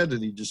guy said,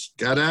 and he just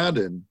got out,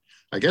 and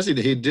I guess he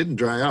didn't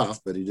dry off,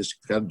 but he just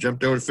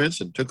jumped over the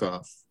fence and took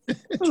off.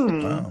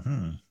 Oh,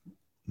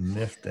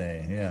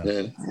 nifty,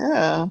 yeah.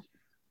 Yeah.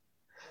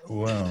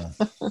 Wow.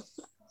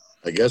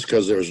 I guess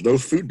because there was no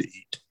food to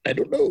eat. I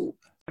don't know.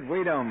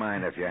 We don't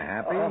mind if you're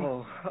happy.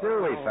 Do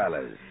we,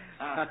 fellas?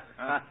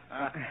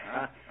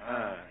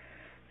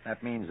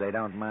 That means they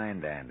don't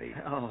mind, Andy.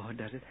 Oh,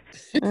 does it?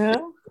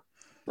 Yeah.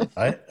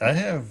 I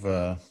have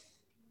a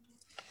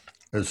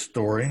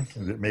story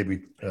that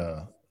maybe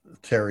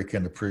Terry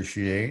can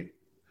appreciate.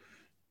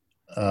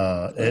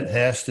 It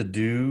has to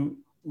do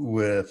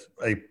with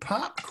a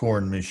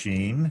popcorn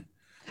machine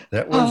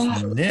that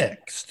was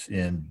nixed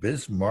in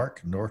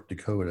Bismarck, North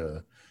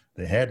Dakota.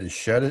 They had to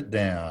shut it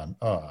down.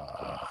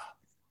 I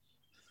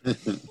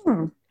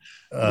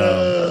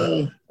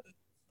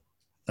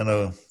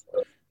know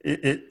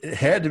it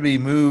had to be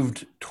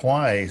moved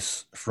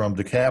twice from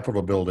the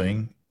Capitol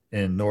building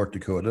in North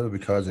Dakota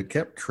because it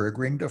kept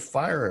triggering the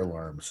fire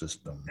alarm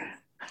system.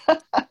 In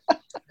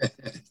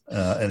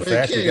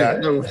fact, it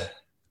got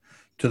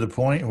to the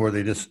point where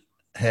they just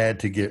had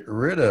to get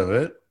rid of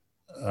it.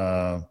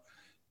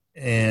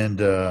 And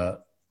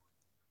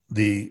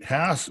the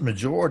House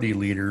Majority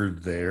Leader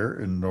there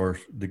in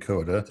North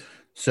Dakota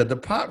said the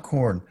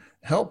popcorn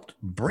helped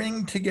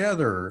bring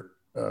together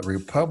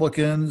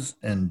Republicans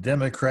and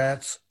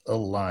Democrats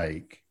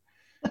alike.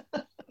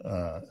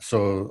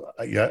 So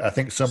I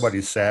think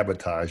somebody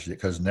sabotaged it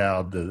because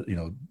now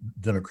the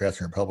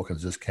Democrats and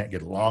Republicans just can't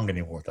get along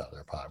anymore without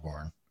their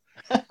popcorn.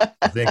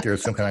 I think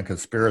there's some kind of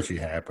conspiracy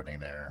happening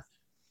there.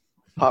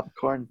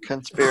 Popcorn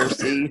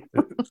conspiracy.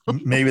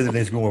 Maybe they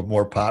need to go with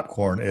more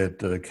popcorn at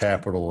the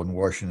Capitol in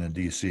Washington,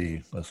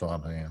 D.C. That's all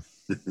I'm saying.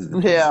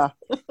 Yeah.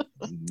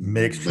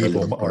 Makes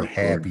people more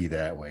happy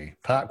that way.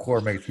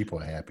 Popcorn makes people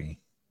happy.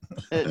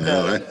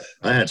 I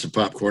had some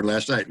popcorn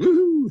last night.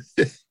 Woo!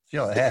 See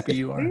how happy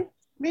you are?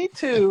 Me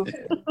too.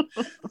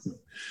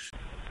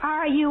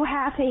 Are you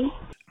happy?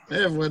 I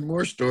have one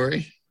more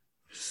story.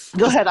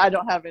 Go ahead. I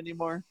don't have any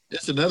more.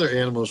 It's another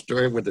animal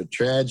story with a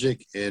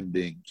tragic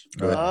ending.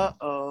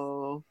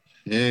 Uh-oh.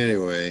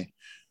 Anyway,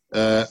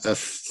 a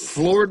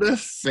Florida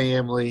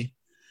family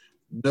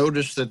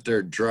noticed that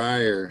their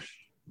dryer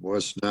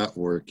was not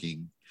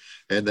working,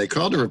 and they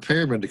called a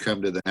repairman to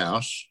come to the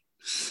house.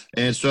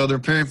 And so the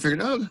repairman figured,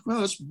 oh,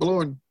 well, it's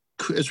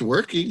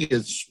working.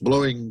 It's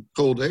blowing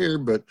cold air,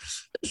 but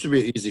it should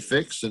be an easy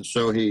fix. And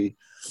so he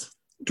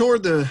tore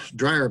the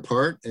dryer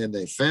apart, and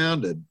they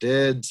found a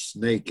dead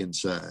snake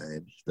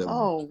inside.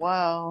 Oh,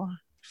 wow.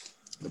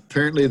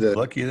 Apparently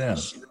lucky them.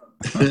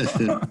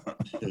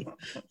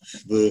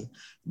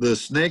 The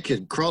snake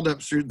had crawled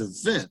up through the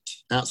vent.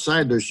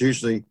 Outside, there's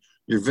usually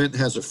your vent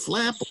has a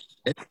flap on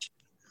it.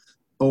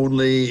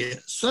 Only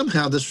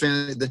somehow this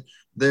family,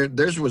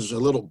 theirs was a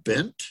little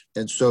bent,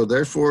 and so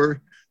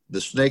therefore the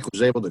snake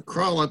was able to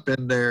crawl up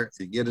in there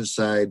and get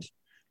inside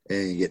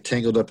and get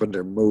tangled up in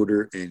their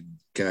motor and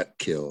got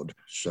killed.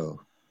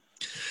 So,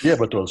 yeah,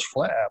 but those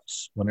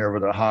flaps, whenever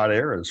the hot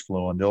air is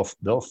flowing,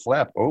 they'll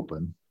flap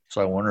open.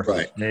 So I wonder if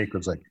the snake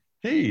was like,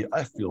 hey,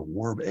 I feel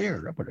warm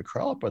air. I'm going to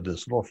crawl up on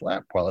this little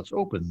flap while it's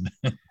open.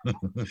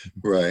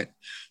 Right.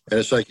 And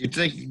it's like, you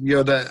think,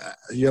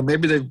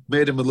 maybe they've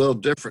made them a little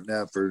different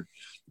now for,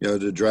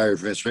 the dryer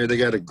vents. Maybe they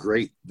got a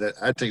grate that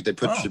I think they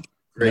put some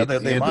great. Yeah,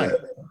 they might.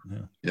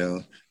 Yeah.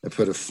 They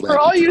put a flap. For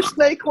all you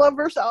snake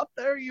lovers out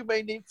there, you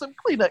may need some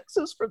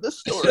Kleenexes for this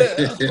story.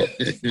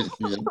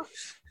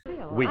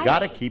 We got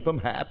to keep them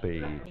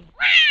happy.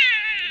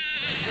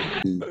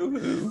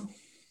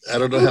 I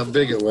don't know how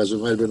big it was.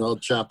 It might have been all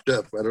chopped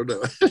up. I don't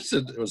know.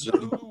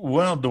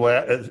 Well, the way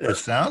it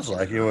sounds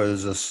like it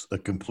was just a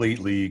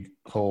completely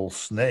whole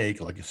snake.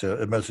 Like you said,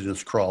 it must have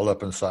just crawled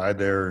up inside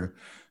there.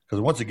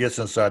 Because once it gets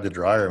inside the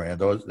dryer, man,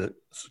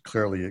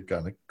 clearly it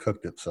kind of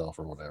cooked itself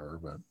or whatever.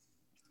 But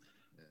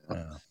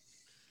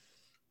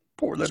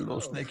poor little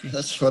snaky.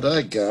 That's what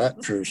I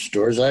got for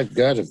stores. I've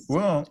got a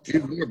few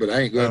more, but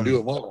I ain't going to do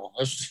them all.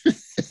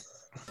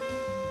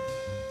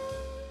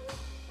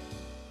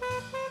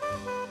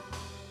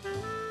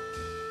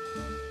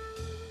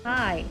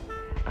 Hi,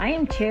 I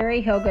am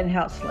Terry Hogan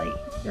Helsley,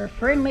 your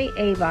friendly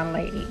Avon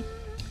lady.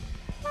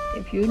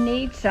 If you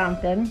need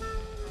something,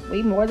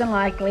 we more than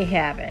likely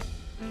have it.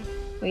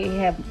 We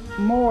have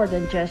more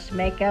than just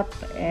makeup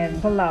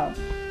and cologne.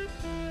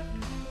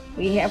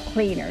 We have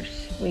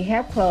cleaners, we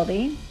have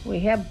clothing, we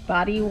have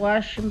body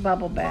wash and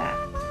bubble bath,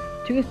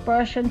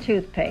 toothbrush and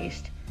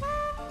toothpaste.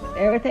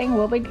 Everything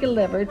will be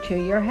delivered to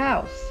your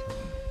house.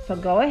 So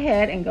go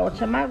ahead and go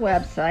to my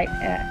website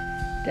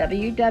at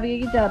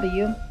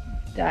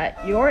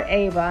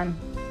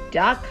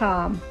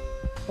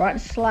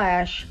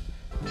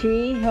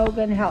www.youravon.com/T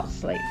Hogan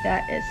Helsley.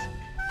 That is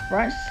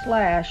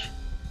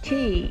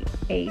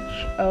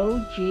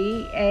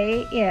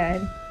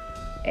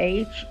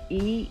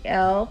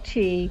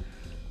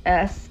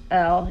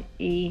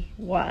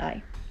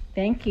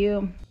Thank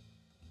you.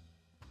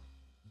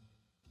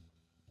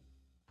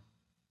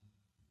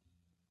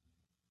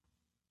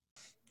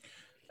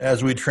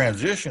 as we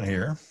transition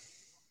here,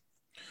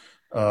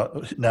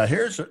 now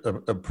here's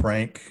a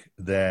prank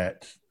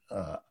that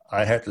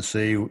I have to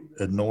say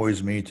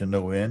annoys me to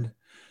no end.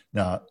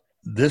 Now,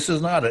 this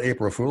is not an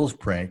April Fool's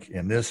prank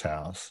in this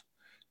house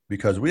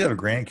because we have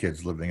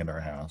grandkids living in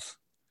our house.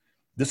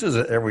 This is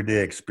an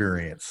everyday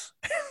experience.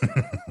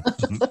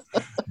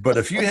 But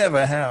if you have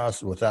a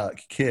house without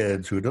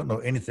kids who don't know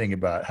anything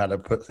about how to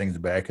put things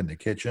back in the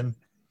kitchen,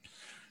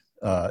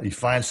 you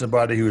find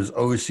somebody who is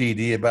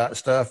OCD about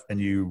stuff and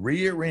you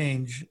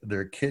rearrange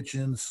their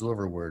kitchen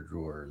silverware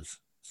drawers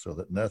so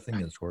that nothing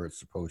is where it's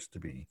supposed to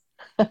be.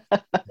 In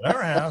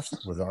our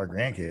house with our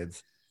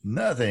grandkids,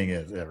 nothing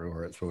is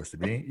everywhere it's supposed to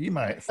be. You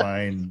might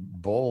find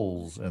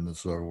bowls in the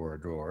silverware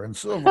drawer and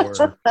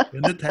silverware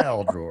in the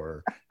towel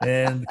drawer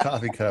and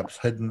coffee cups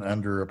hidden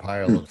under a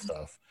pile of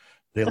stuff.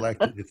 They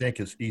think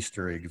it's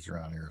Easter eggs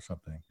around here or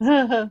something.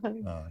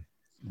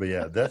 But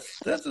yeah,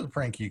 that's a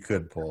prank you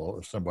could pull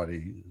if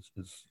somebody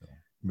is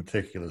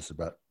meticulous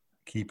about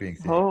keeping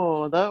things.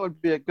 Oh, that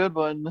would be a good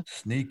one.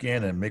 Sneak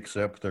in and mix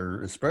up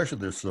especially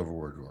their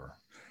silverware drawer.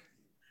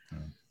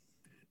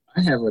 I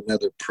have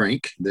another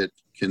prank that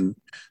can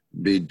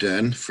be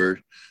done for.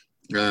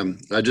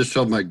 I just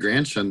told my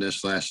grandson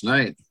this last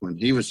night when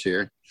he was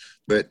here,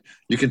 but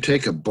you can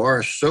take a bar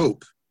of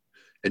soap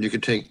and you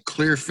can take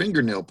clear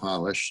fingernail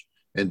polish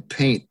and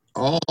paint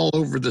all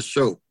over the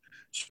soap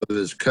so that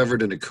it's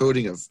covered in a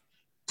coating of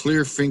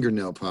clear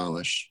fingernail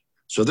polish.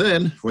 So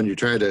then when you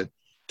try to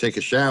take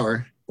a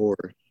shower or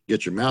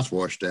get your mouth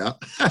washed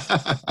out.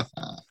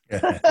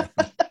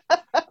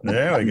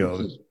 There we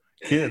go.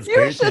 Kids,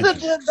 you should have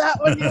did that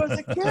when you was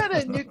a kid,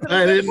 and you could.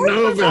 I didn't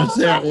know about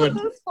that one.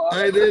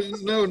 I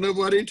didn't know.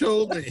 Nobody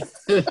told me.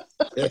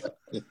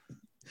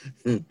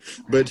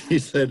 But he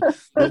said,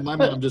 well,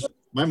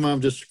 my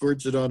mom just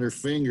squirts it on her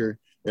finger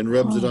and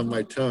rubs it on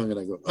my tongue, and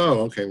I go,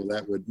 oh, okay, well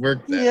that would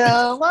work.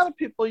 Yeah, a lot of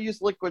people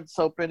use liquid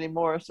soap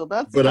anymore, so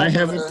that's. But I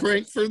have a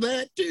prank for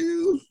that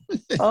too.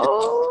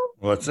 Oh,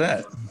 what's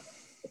that?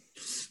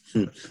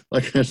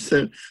 Like I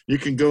said, you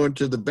can go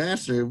into the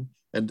bathroom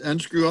and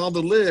unscrew all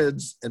the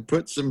lids and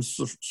put some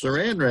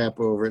saran wrap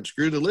over it,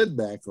 screw the lid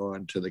back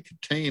on to the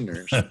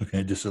containers.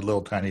 Okay, just a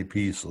little tiny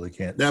piece so they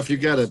can't. Now, if you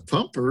got a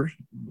pumper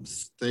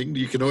thing,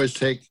 you can always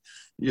take,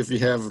 if you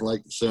have,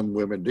 like some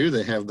women do,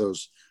 they have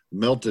those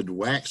melted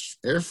wax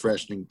air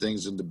freshening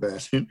things in the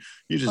bathroom.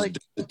 You just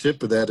dip the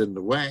tip of that in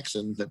the wax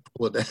and then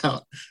pull it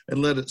out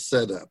and let it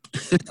set up.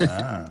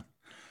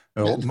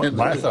 Well,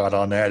 my thought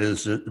on that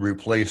is to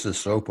replace the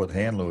soap with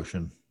hand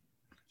lotion.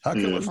 How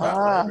come it's not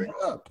rubbing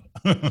up?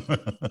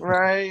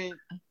 Right.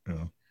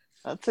 Yeah.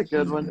 That's a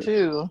good one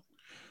too.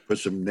 Put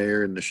some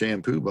Nair in the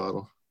shampoo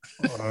bottle.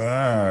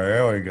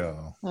 There we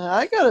go.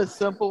 I got a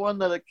simple one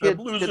that a kid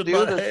could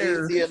do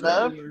that's easy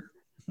enough.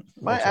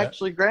 My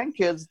actually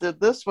grandkids did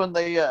this one.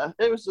 They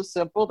it was just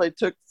simple. They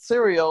took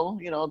cereal,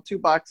 2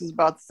 boxes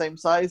about the same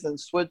size, and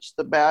switched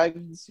the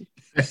bags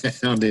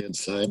on the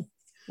inside.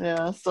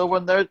 Yeah, so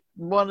when they're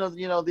one of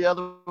the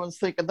other ones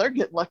thinking they're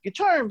getting Lucky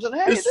Charms, and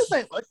hey, this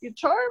ain't Lucky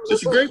Charms.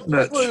 It's grape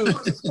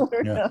nuts.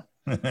 Yeah.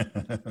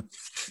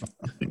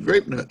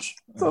 Grape nuts.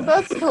 So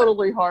that's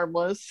totally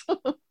harmless.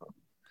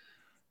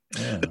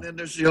 Yeah. And then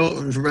there's the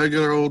old,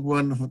 regular old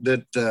one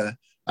that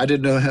I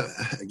didn't know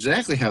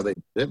exactly how they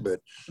did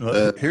it,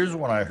 but here's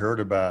one I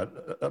heard about.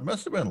 It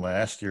must have been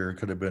last year,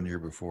 could have been the year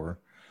before.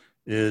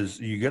 Is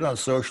you get on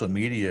social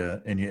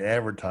media and you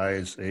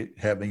advertise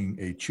having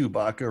a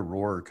Chewbacca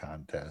roar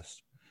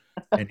contest.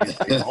 And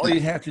all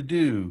you have to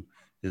do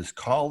is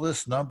call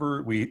this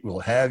number. We will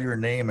have your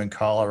name and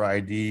caller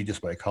ID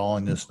just by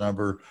calling this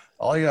number.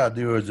 All you got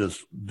to do is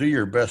just do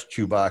your best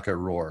Chewbacca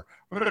roar.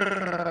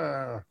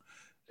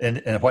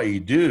 And what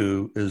you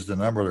do is the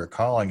number they're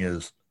calling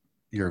is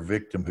your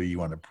victim who you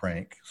want to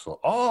prank. So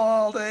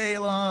all day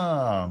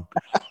long,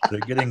 they're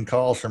getting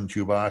calls from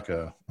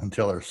Chewbacca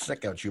until they're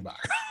sick of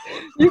Chewbacca.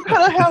 You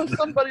gotta have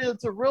somebody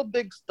that's a real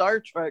big Star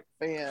Trek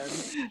fan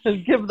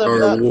and give them Star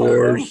that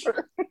Wars.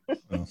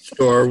 number.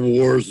 Star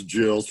Wars,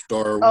 Jill.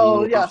 Star Wars.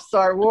 Oh yeah,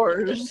 Star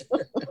Wars.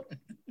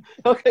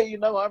 Okay,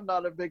 I'm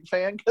not a big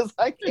fan because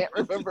I can't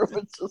remember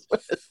which is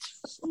which.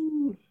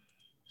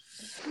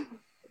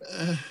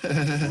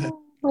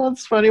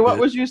 That's funny. What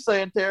was you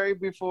saying, Terry,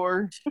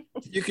 before?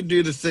 You can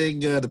do the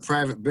thing, the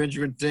Private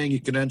Benjamin thing. You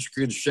can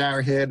unscrew the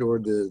shower head or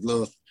the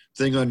little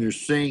thing on your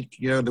sink,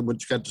 the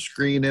one's got the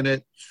screen in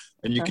it.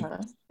 And you can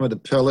some of the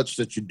pellets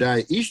that you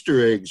dye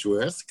Easter eggs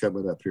with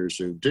coming up here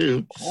soon,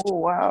 too. Oh,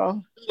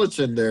 wow. Pellets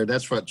in there.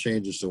 That's what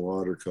changes the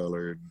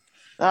watercolor.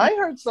 I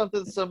heard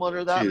something similar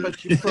to that,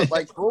 but you put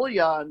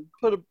bouillon,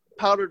 put a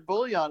powdered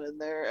bouillon in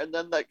there, and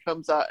then that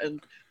comes out and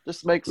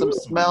just makes them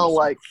smell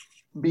like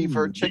beef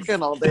or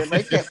chicken all day, and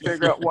they can't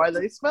figure out why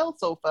they smell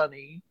so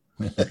funny.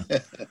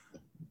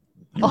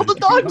 All the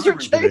dogs are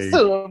chasing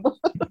them.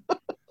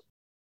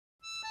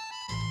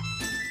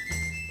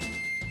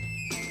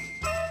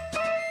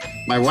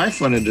 My wife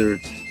wanted to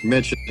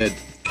mention that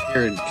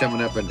here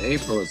coming up in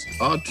April is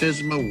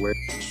Autism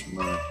Awareness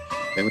Month,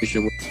 and we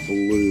should wear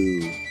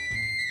blue.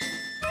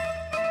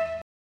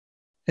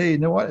 Hey, you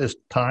know what? It's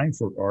time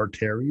for our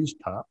Terry's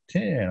Top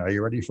 10. Are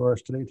you ready for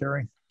us today,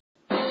 Terry?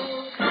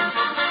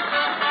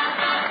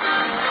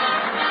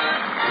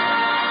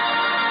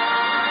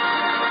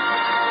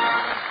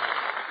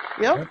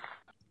 Yep.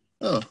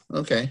 Oh,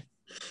 okay.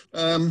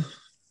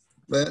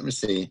 Let me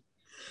see.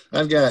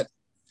 I've got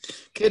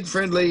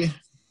kid-friendly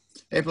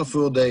April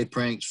Fool Day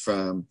pranks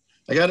I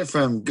got it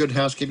from Good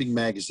Housekeeping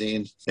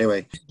Magazine.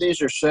 Anyway,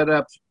 these are set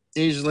up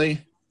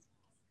easily.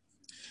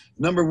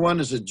 Number one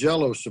is a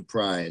Jell-O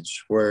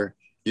surprise, where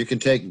you can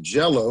take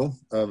Jell-O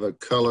of a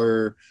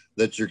color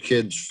that's your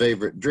kid's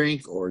favorite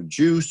drink or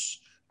juice.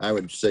 I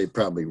would say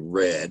probably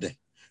red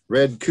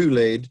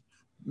Kool-Aid.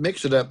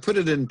 Mix it up, put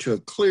it into a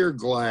clear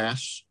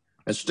glass,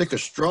 and stick a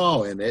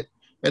straw in it,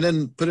 and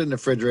then put it in the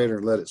refrigerator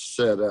and let it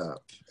set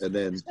up. And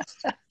then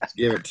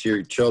give it to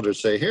your children.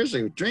 Say, here's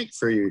a drink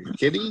for you,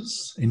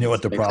 kiddies. You know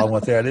what the problem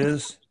with that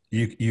is?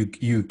 You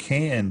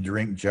can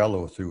drink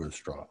Jell-O through a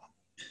straw.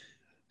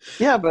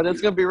 Yeah, but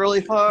it's going to be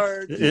really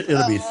hard.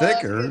 It'll be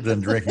thicker than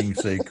drinking,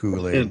 say,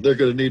 Kool-Aid. And they're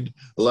going to need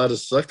a lot of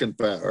sucking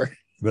power.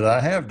 But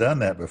I have done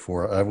that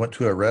before. I went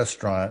to a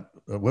restaurant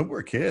when we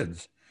were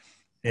kids,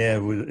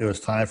 and it was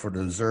time for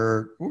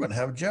dessert. We're going to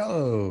have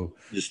Jell-O.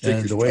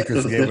 And the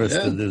waitress gave us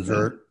the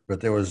dessert,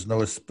 but there was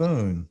no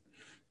spoon.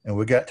 And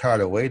we got tired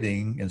of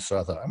waiting, and so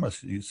I thought, I must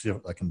see if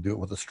I can do it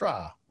with a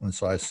straw. And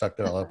so I sucked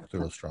it all up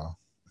through a straw.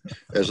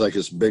 There's like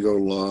this big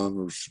old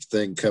long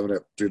thing coming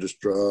up through the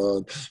straw,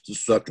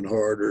 just sucking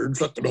harder and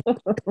sucking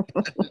harder.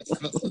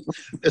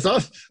 It's all,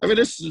 I mean,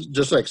 it's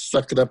just like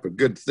sucking up a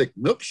good thick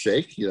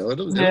milkshake, you know.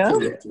 Yeah,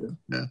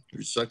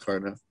 you suck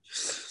hard enough.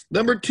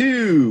 Number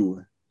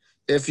two,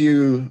 if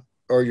you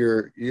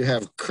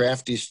have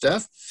crafty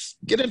stuff,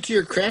 get into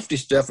your crafty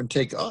stuff and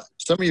take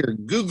some of your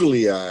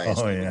googly eyes.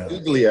 Oh, yeah.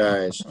 Googly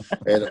eyes.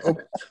 And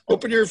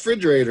open your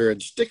refrigerator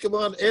and stick them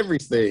on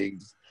everything.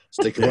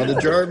 Stick them on the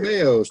jar of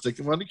mayo. Stick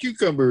them on the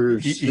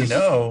cucumbers. You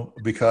know,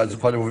 because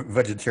what do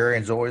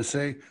vegetarians always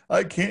say?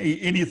 I can't eat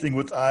anything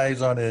with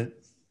eyes on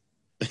it.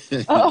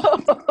 Because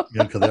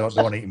they don't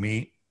want to eat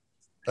meat.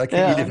 I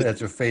can't eat it if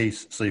that's a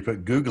face. So you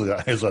put googly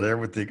eyes on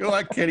everything. Oh,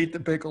 I can't eat the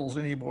pickles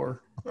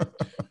anymore.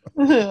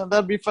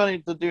 That'd be funny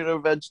to do to a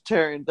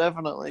vegetarian,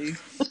 definitely.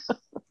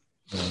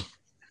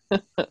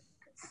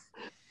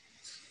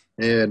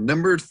 And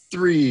number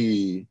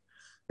three,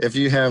 if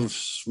you have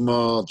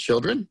small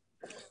children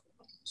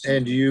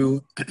and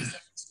you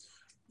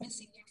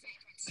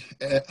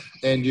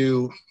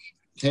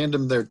hand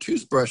them their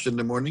toothbrush in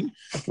the morning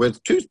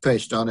with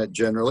toothpaste on it,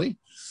 generally,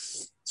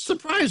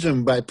 surprise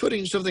them by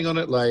putting something on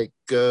it like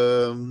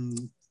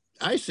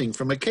icing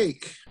from a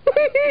cake.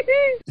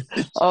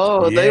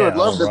 Oh, they would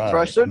love to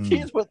brush their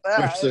teeth with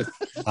that.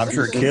 I'm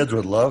sure kids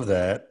would love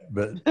that,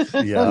 but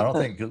yeah, I don't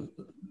think.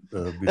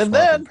 And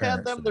then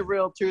hand them the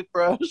real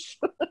toothbrush.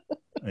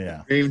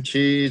 Yeah. Cream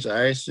cheese,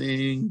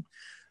 icing.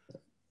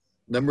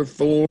 Number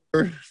four,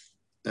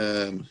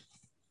 nighttime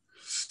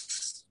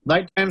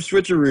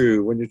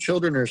switcheroo. When your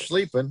children are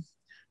sleeping,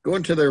 go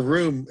into their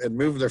room and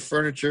move their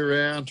furniture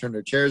around, turn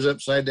their chairs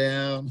upside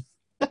down.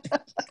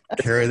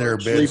 Carry their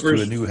beds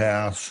to a new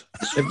house.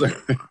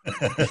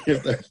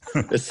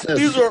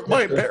 These aren't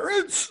my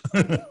parents.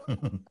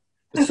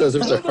 It says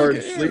if they're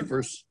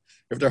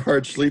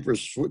hard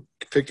sleepers,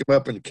 pick them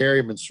up and carry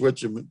them and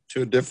switch them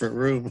to a different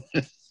room.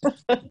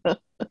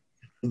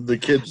 The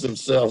kids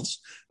themselves,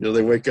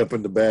 they wake up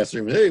in the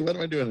bathroom. Hey, what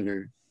am I doing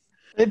here?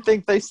 They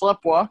think they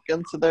slept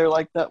walking, so they're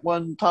like that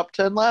one top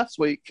 10 last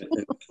week.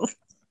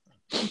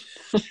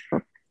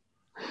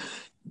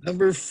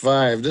 Number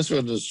five. This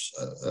one is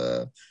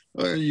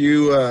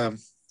you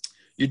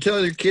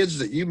tell your kids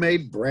that you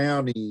made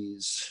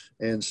brownies,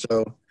 and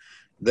so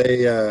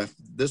they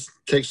this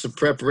takes some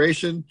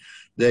preparation.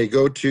 They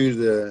go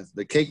to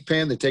the cake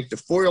pan, they take the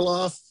foil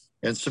off,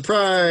 and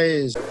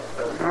surprise!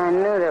 I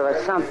knew there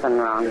was something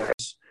wrong.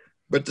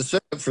 But the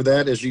setup for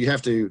that is you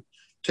have to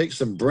take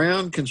some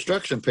brown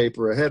construction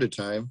paper ahead of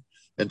time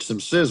and some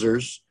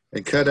scissors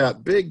and cut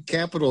out big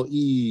capital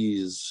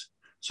E's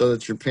so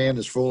that your pan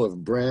is full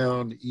of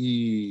brown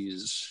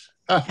E's.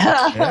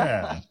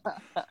 Yeah.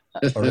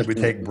 Or maybe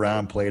take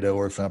brown Play-Doh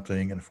or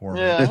something and form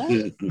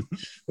it.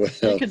 Well,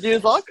 you could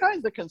use all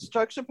kinds of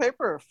construction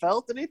paper or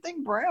felt,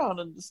 anything brown,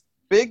 and just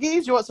big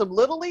E's. You want some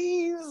little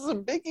E's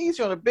and big E's?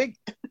 You want a big,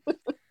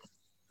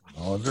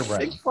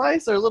 big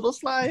slice or little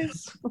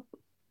slice?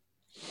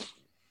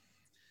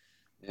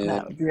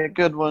 That would be a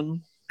good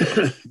one.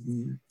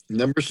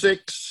 Number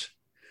six.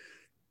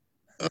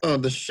 Oh,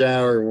 the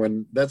shower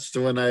one. That's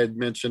the one I had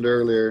mentioned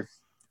earlier.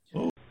 I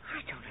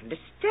don't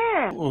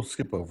understand. We'll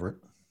skip over it.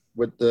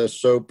 With the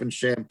soap and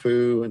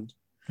shampoo and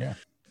yeah.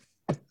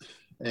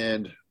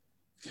 And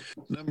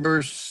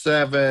number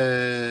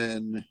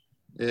seven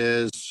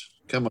is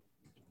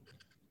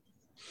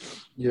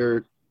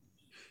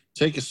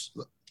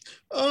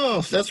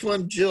that's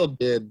one Jill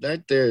did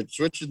right there,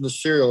 switching the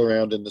cereal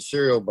around in the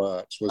cereal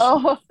box.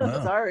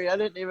 Sorry, I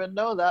didn't even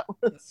know that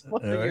was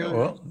one of yours.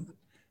 Well,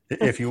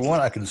 If you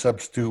want, I can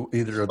substitute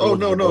either of those. Oh,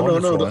 no.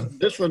 One.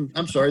 This one,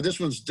 I'm sorry. This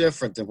one's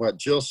different than what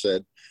Jill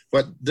said.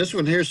 What this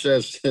one here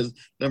says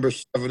number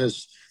 7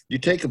 is you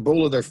take a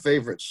bowl of their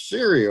favorite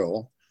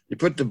cereal. You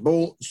put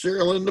the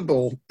cereal in the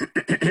bowl.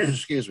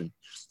 Excuse me.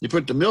 You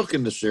put the milk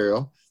in the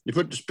cereal. You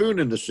put the spoon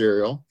in the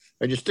cereal,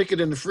 and you stick it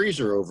in the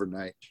freezer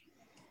overnight.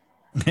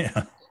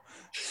 Yeah.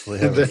 So they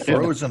have a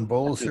frozen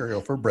bowl of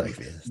cereal for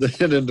breakfast.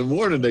 Then in the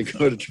morning, they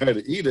go to try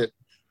to eat it,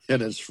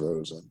 and it's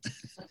frozen.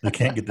 They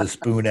can't get the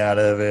spoon out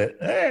of it.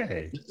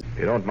 Hey. If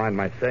you don't mind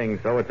my saying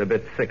so, it's a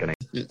bit sickening.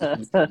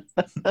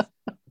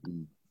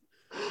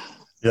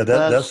 Yeah,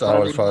 that's what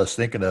I was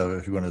thinking of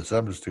if you want to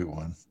substitute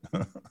one.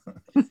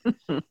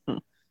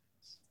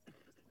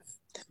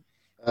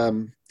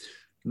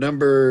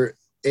 Number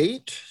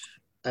 8,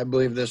 I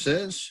believe this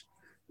is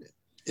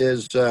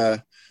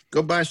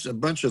go buy a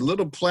bunch of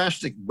little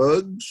plastic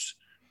bugs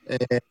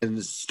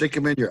and stick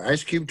them in your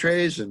ice cube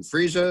trays and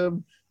freeze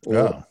them.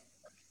 Or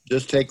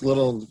just take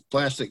little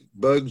plastic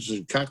bugs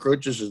and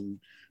cockroaches and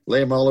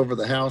lay them all over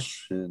the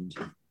house and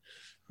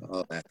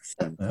all that.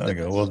 There you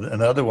go. Well,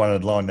 another one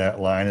along that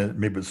line,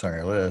 maybe it's on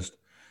your list,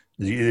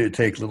 is you either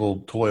take little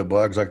toy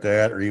bugs like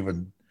that or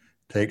even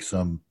take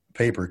some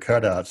paper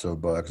cutouts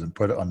of bugs and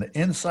put it on the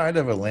inside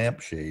of a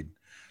lampshade.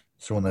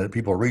 So when the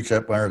people reach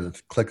up under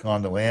to click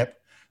on the lamp,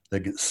 they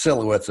get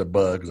silhouettes of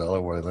bugs all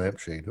over the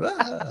lampshade.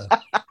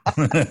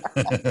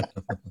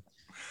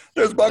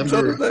 There's bugs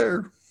under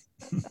there.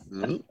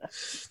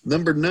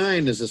 Number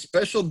 9 is a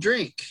special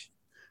drink.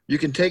 You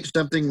can take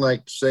something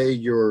like, say,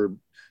 your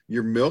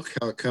milk,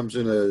 how it comes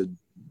in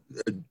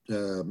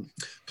a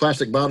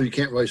plastic bottle. You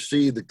can't really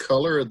see the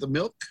color of the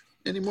milk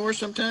anymore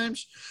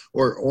sometimes,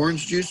 or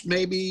orange juice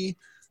maybe,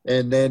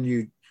 and then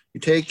you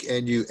take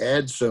and you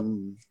add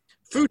some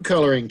food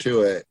coloring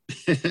to it.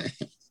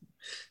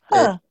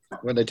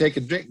 When they take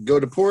a drink,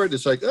 go to pour it,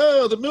 it's like,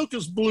 oh, the milk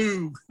is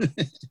blue.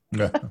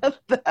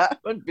 That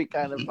would be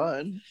kind of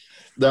fun.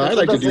 No, I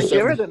like to do something.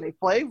 Give it any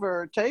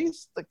flavor or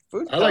taste. The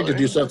food. I like to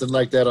do something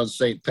like that on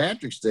St.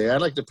 Patrick's Day. I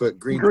like to put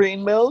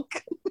green milk,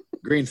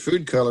 green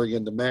food coloring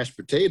into mashed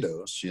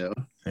potatoes. You know.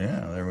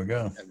 Yeah, there we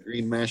go.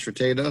 Green mashed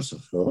potatoes.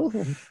 Oh.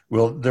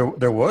 Well,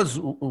 there was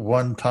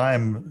one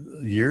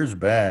time years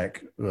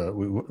back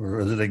we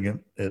were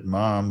visiting at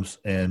Mom's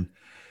and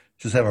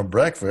she's having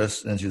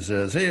breakfast and she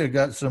says, "Hey, I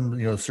got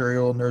some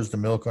cereal and there's the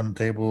milk on the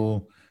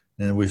table."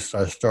 And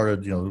I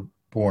started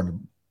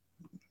pouring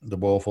the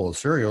bowl full of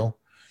cereal.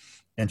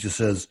 And she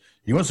says,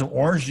 "You want some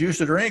orange juice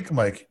to drink?" I'm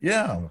like,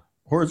 "Yeah,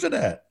 where's it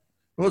at?"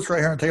 "Well, it's right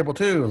here on the table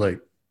too." Like,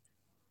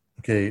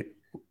 okay,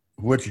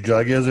 which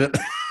jug is it?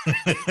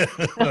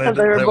 They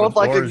were both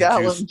like a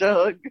gallon juice.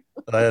 Jug.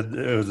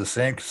 It was the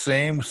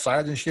same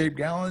size and shape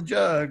gallon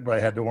jug, but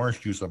I had the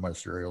orange juice on my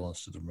cereal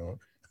instead of milk.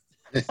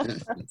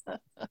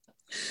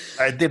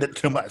 I did it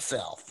to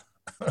myself.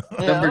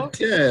 Number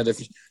 10, if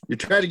you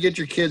try to get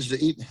your kids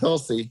to eat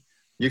healthy,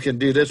 you can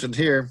do this in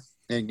here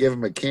and give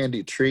them a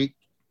candy treat.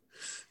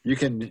 You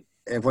can,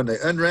 and when they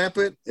unwrap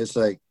it, it's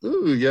like,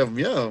 ooh, yum,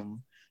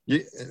 yum.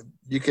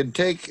 You can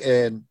take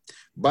and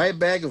buy a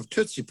bag of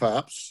Tootsie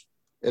Pops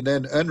and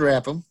then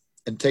unwrap them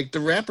and take the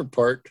wrapper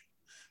part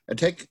and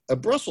take a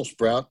Brussels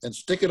sprout and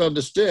stick it on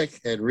the stick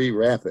and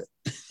re-wrap it.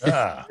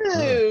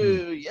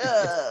 Ew,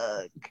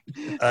 yuck.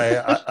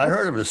 I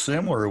heard of a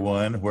similar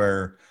one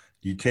where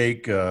you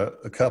take a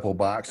couple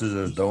boxes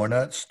of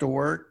donuts to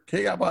work.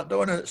 "Hey, I bought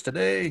donuts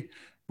today."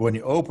 When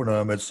you open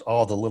them, it's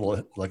all the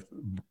little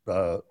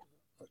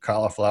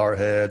cauliflower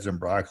heads and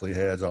broccoli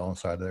heads all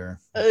inside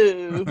there.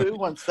 Ooh, who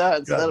wants that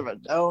instead of a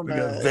donut? We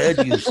got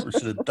veggies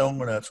versus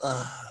donuts.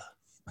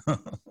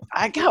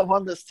 I got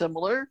one that's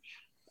similar.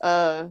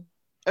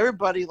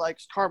 Everybody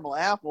likes caramel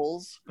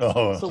apples.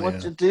 So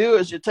what you do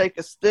is you take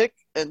a stick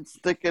and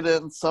stick it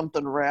in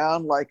something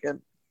round like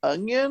an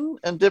onion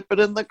and dip it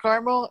in the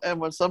caramel. And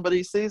when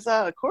somebody sees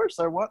that, of course,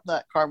 they're wanting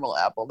that caramel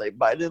apple. They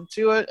bite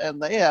into it and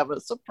they have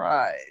a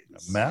surprise.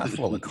 A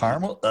mouthful of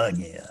caramel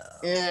onion.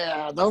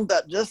 Yeah, don't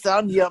that just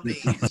sound yummy?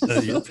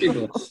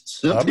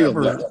 I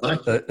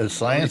remember a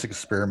science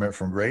experiment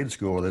from grade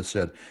school that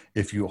said,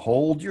 if you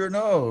hold your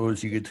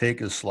nose, you could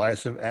take a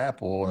slice of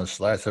apple and a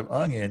slice of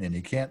onion and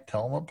you can't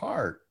tell them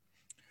apart.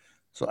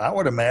 So I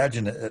would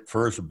imagine that at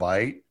first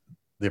bite,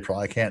 they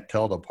probably can't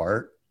tell it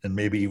apart. And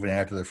maybe even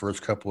after the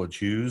first couple of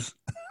chews.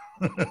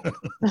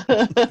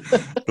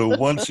 But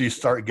once you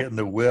start getting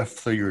the whiff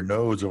through your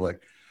nose, they're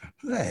like,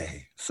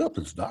 hey,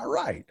 something's not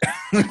right.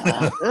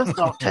 This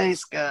don't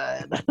taste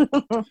good.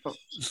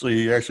 So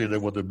you actually end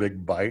up with a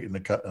big bite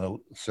and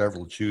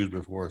several chews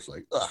before it's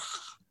like, ugh.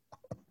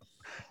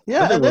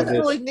 Yeah, and that's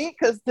really neat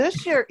because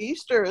this year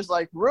Easter is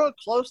like real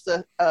close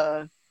to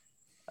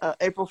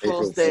April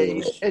Fool's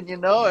Day. And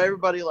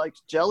everybody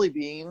likes jelly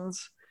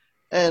beans.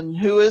 And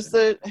who is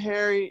it?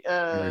 Harry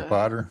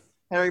Potter.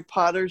 Harry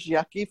Potter's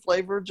yucky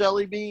flavored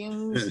jelly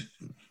beans.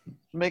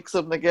 Mix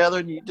them together,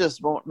 and you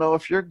just won't know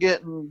if you're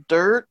getting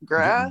dirt,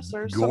 grass,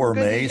 or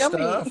gourmet some good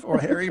stuff or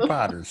Harry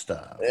Potter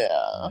stuff.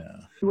 Yeah.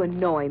 You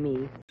annoy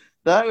me.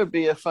 That would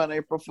be a fun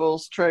April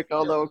Fool's trick,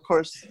 although of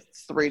course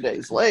it's 3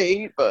 days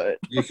late, but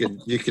You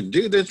can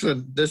do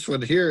this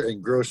one here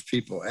and gross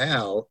people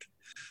out.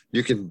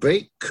 You can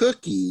bake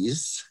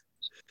cookies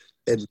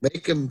and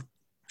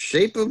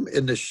shape them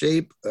in the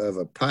shape of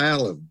a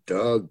pile of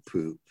dog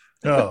poop.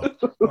 Oh.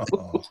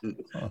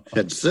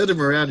 And set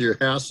them around your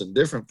house in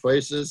different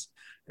places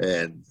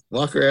and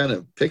walk around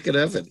and pick it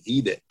up and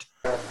eat it.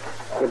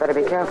 You better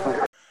be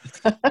careful.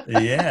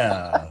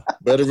 Yeah.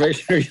 Better make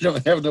sure you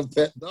don't have no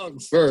pet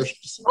dog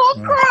first. oh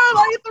crap,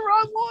 I hit the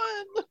wrong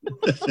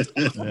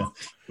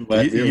one.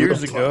 Might be a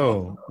Years little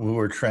ago, we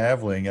were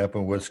traveling up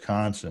in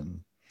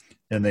Wisconsin,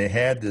 and they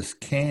had this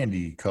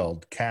candy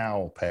called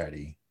cow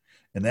patty.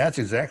 And that's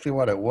exactly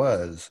what it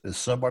was, is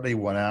somebody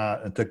went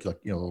out and took, like,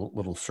 you know,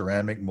 little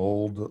ceramic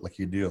mold, like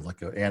you do of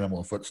like an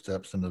animal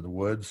footsteps into the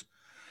woods.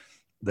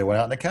 They went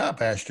out in the cow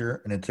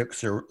pasture and they took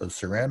a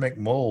ceramic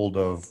mold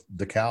of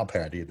the cow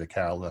patty the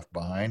cow left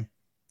behind.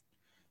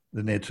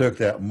 Then they took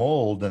that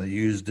mold and they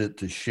used it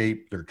to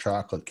shape their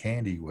chocolate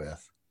candy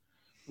with.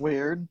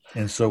 Weird.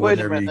 And so Wait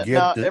a whenever you minute.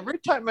 get Now, every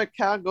time a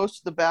cow goes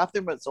to the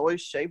bathroom, it's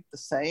always shaped the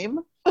same.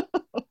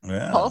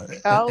 yeah, all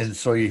cows? and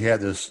so you had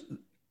this,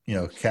 you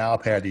know, cow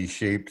patty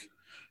shaped,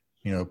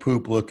 you know,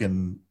 poop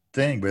looking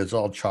thing, but it's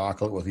all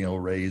chocolate with, you know,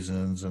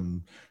 raisins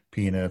and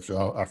peanuts.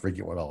 I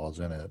forget what all is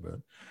in it, but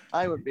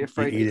I would be you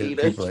afraid to eat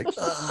it. People are like,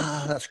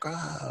 that's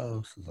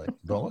gross. It's like,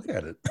 don't look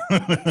at it.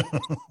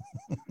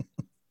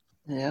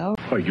 Yeah.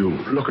 Oh, you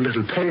look a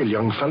little pale,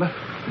 young fella.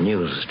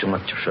 News is too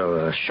much of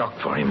a shock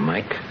for him,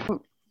 Mike.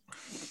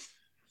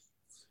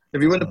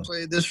 If you want to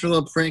play this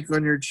little prank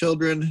on your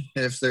children,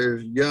 if they're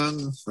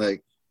young,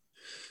 like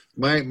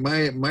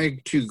my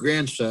two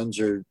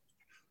grandsons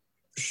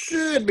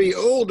should be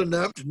old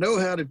enough to know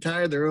how to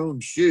tie their own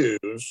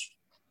shoes.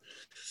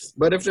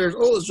 But if they're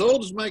as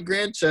old as my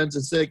grandsons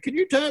and say, "Can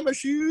you tie my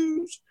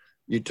shoes?"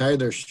 You tie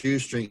their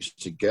shoestrings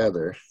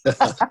together.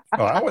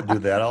 Oh, I would do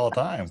that all the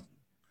time.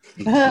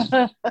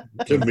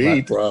 To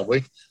me,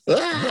 probably.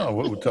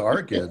 No, to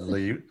our kids,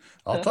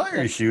 I'll tie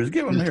your shoes,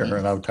 give them here,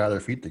 and I'll tie their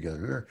feet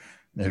together.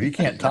 And if you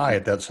can't tie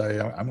it, that's how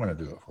I'm going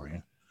to do it for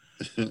you.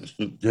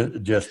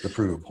 Just to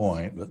prove a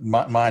point. But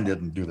mine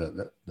didn't do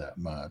that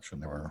much when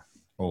they were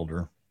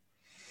older.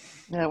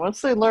 Yeah,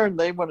 once they learn,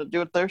 they want to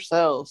do it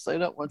themselves. They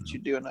don't want you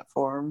doing it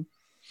for them.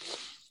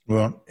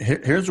 Well,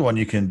 here's one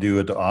you can do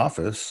at the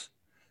office.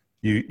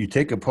 You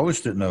take a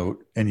Post-it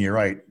note and you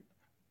write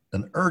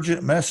an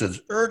urgent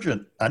message.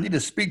 Urgent. I need to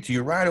speak to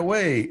you right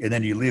away. And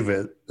then you leave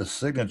it a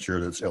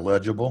signature that's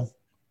illegible.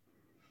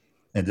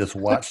 And just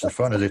watch the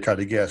fun as they try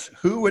to guess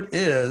who it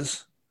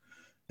is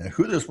and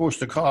who they're supposed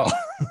to call,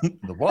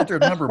 what their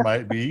number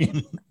might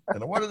be,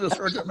 and what is this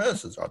urgent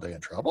message? Are they in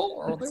trouble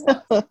or are they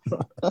what?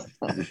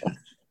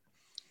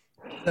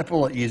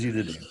 Simple and easy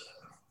to do.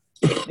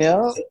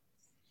 Yeah.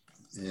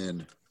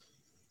 And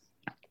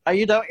Are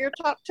you done with your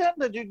top 10?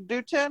 Did you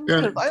do 10?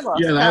 Because I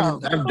lost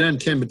count. I've done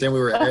 10, but then we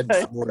were adding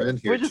some more in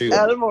here We just too.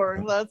 added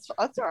more. That's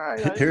all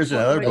right. Here's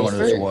another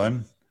bonus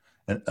one: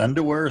 an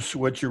underwear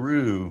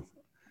switcheroo.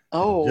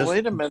 Oh,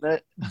 wait a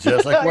minute.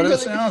 Just like what it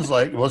sounds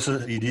like. Well,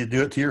 so you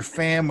do it to your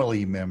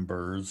family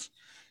members.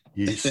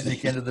 You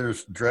sneak into their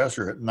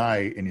dresser at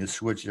night and you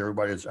switch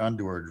everybody's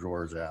underwear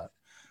drawers out.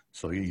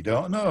 So you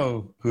don't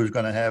know who's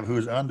going to have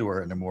whose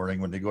underwear in the morning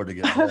when they go to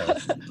get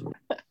dressed.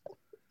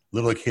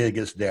 Little kid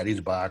gets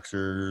daddy's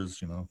boxers,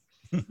 you know.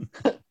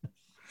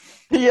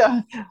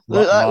 Yeah.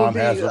 Mom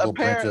has little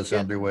princess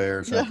underwear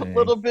or something. Yeah,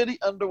 little bitty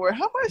underwear.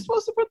 How am I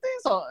supposed to put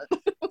these on?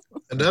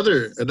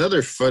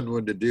 Another fun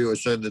one to do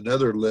is on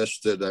another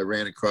list that I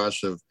ran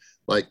across of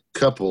like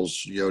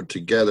couples, you know,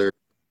 together,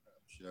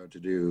 you know, to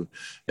do,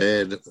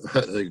 and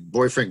like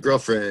boyfriend,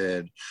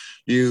 girlfriend.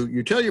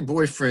 You tell your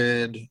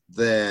boyfriend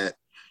that,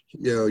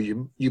 you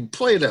know, you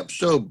play it up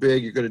so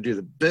big, you're going to do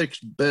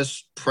the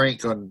best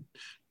prank on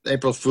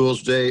April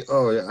Fool's Day.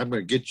 Oh, I'm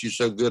going to get you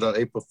so good on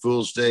April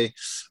Fool's Day.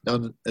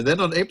 And then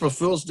on April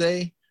Fool's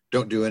Day,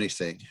 don't do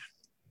anything.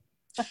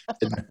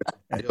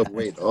 You'll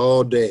wait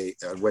all day,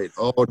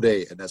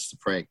 and that's the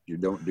prank. You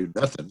don't do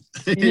nothing.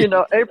 You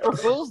know, April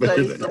Fool's Day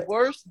is the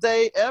worst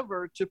day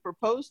ever to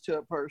propose to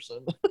a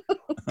person.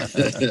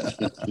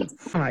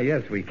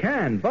 Yes, we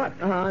can, but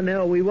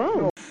no, we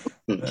won't.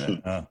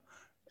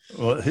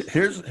 Well,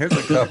 here's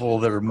a couple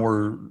that are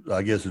more,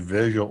 I guess,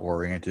 visual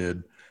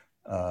oriented.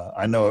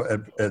 I know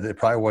it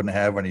probably wouldn't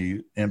have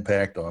any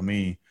impact on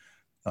me.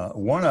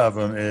 One of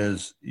them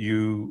is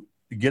you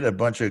get a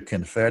bunch of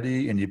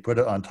confetti and you put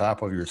it on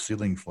top of your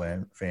ceiling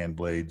fan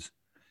blades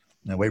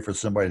and wait for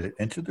somebody to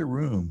enter the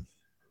room.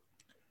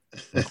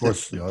 Of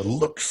course, you know, it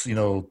looks, you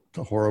know,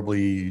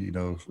 horribly, you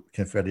know,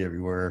 confetti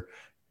everywhere.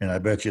 And I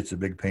bet you it's a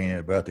big pain in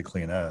the butt to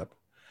clean up.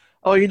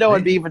 Oh, you know,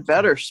 it'd be even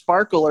better,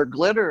 sparkle or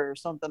glitter or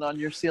something on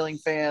your ceiling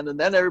fan, and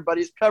then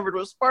everybody's covered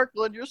with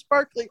sparkle, and you're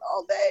sparkling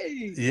all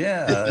day.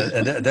 Yeah,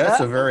 and that's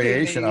a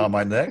variation on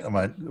my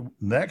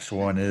next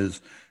one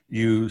is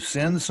you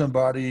send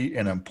somebody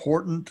an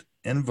important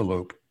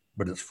envelope,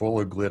 but it's full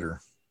of glitter.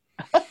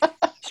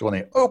 So when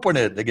they open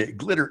it, they get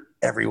glitter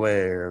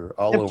everywhere,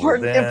 all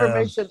Important over them.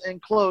 information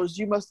enclosed.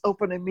 You must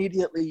open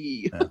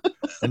immediately. Yeah.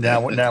 And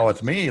now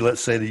with me, let's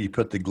say that you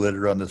put the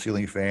glitter on the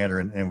ceiling fan or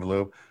an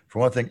envelope. For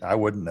one thing, I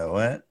wouldn't know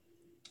it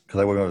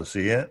because I wouldn't be able to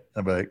see it.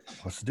 I'd be like,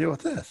 what's the deal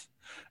with this?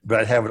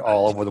 But I'd have it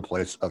all over the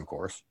place, of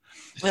course.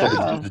 So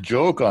the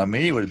joke on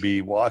me would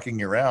be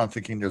walking around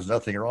thinking there's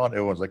nothing wrong.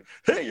 Everyone's like,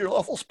 hey, you're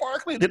awful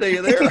sparkly today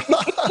there.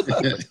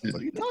 What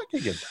are you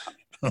talking about?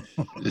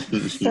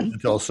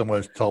 Until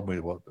someone told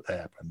me what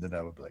happened. Then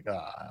I would be like,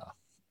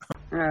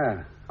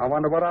 Yeah, I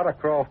wonder what other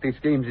crafty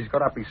schemes he's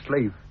got up his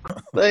sleeve.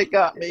 They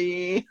got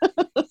me.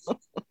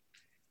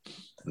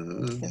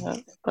 Yeah,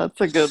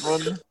 that's a good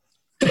one.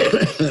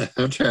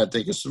 I'm trying to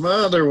think of some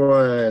other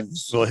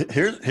ones. Well,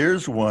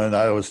 here's one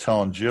I was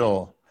telling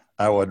Jill.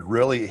 I would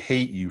really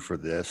hate you for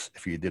this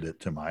if you did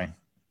it to my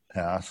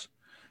house.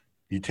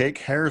 You take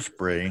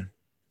hairspray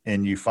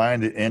and you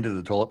find the end of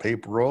the toilet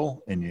paper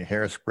roll and you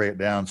hairspray it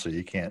down so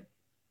you can't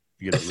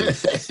get it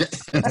loose.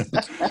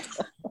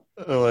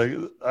 Like,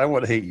 I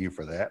would hate you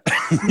for that.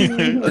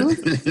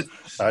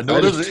 I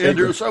know there's an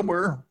ender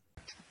somewhere.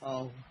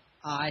 Oh,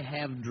 I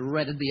have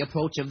dreaded the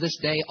approach of this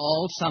day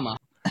all summer.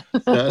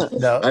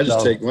 I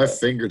just take my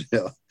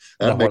fingernail.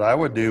 What I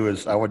would do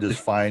is I would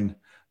just find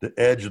the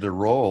edge of the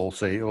roll,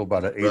 say,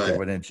 about an eighth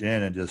of an inch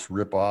in, and just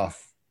rip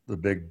off the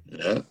big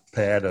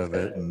pad of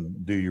it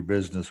and do your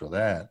business with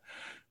that.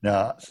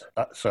 Now,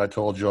 so I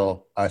told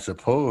Joel, I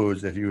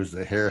suppose if you was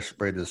the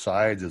hairspray the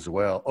sides as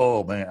well,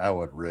 oh man, I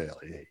would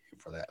really hate you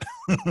for that.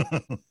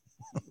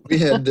 We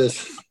had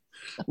this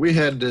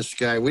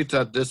guy. We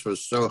thought this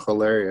was so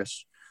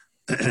hilarious.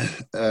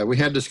 We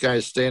had this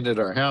guy stand at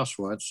our house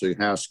once, the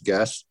house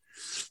Gus,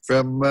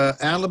 from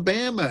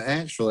Alabama,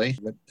 actually.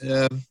 But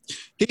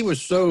he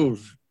was so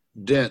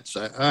dense.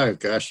 Oh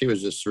gosh, he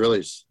was just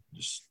really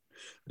just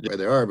where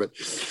they are. But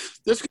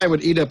this guy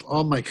would eat up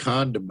all my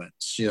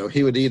condiments. You know,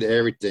 he would eat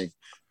everything,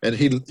 and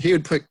he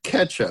would put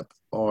ketchup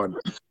on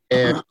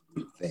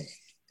everything.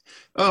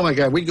 Oh my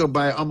God, we'd go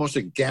buy almost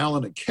a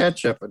gallon of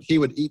ketchup, and he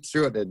would eat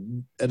through it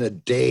in a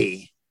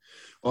day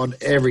on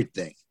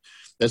everything.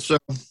 And so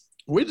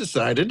we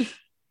decided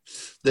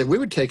that we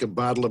would take a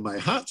bottle of my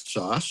hot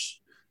sauce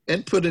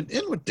and put it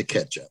in with the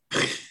ketchup.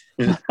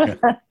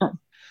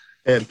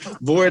 And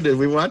boy, did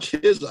we watch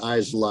his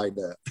eyes light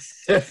up.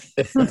 Yeah.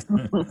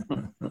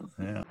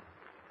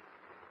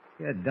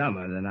 You're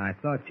dumber than I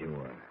thought you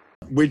were.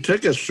 We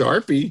took a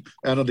Sharpie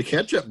out of the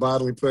ketchup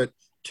bottle. We put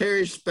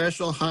Terry's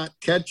Special Hot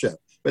Ketchup.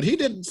 But he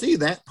didn't see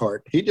that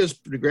part. He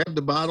just grabbed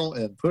the bottle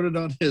and put it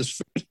on his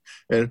foot.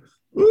 And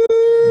woo!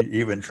 You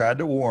even tried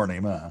to warn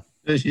him, huh?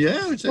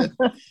 Yeah. So,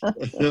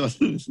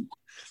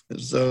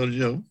 you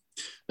know,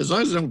 as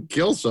long as I don't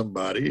kill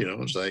somebody, you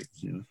know, it's like,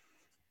 you know.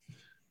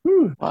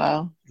 Whew.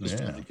 Wow.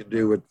 Yeah. You can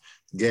do with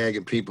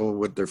gagging people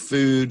with their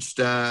food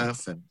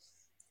stuff and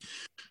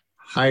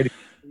hiding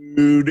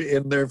food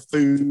in their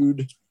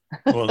food.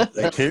 Well,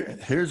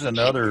 here's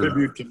another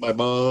tribute to my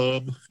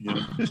mom. You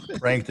know.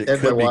 Prank that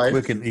could be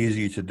quick and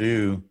easy to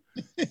do,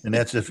 and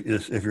that's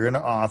if you're in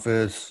an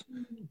office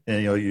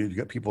and you know you've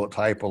got people that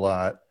type a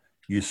lot.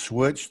 You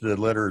switch the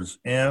letters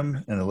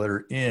M and the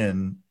letter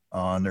N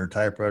on their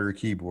typewriter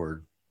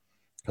keyboard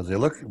because they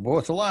look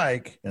both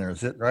alike and they're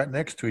sitting right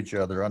next to each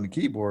other on the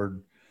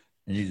keyboard,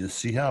 and you just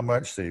see how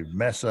much they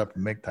mess up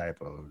and make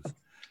typos.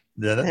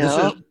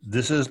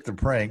 This is the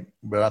prank,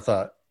 but I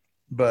thought.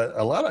 But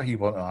a lot of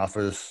people in the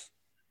office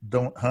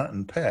don't hunt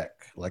and peck.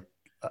 Like,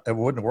 it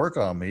wouldn't work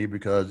on me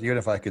because even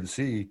if I could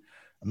see,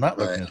 I'm not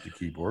looking at the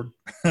keyboard.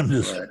 I'm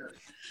just,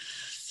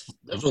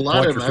 there's a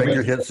lot of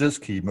finger hits this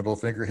key, middle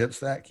finger hits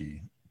that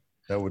key.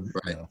 That would,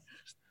 you know.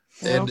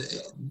 And,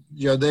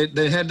 you know,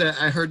 they had that.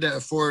 I heard that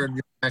before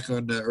back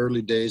on the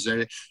early days.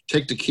 They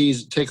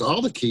take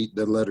all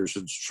the letters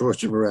and switch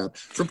them around.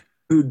 For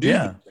who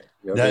do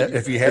You know,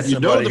 if you had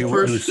somebody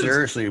who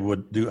seriously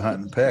would do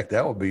hunt and peck,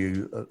 that would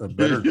be a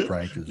better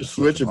prank. Just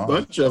switch a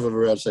bunch of them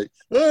around. Say,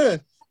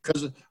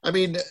 because I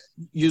mean,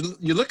 you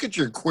look at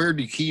your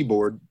QWERTY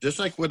keyboard, just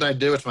like what I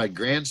did with my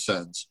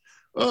grandsons.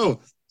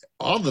 Oh,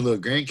 all the little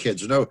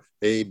grandkids know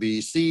A, B,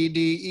 C,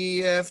 D,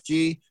 E, F,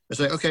 G. It's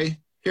like, okay,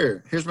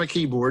 here's my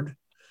keyboard.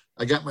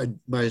 I got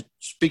my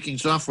speaking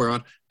software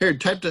on. Here,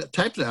 type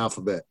the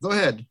alphabet. Go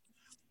ahead.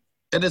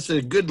 And it's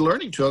a good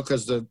learning tool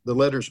because the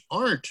letters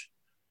aren't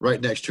right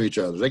next to each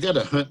other. They got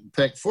to hunt and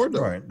peck for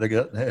them. Right. They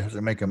have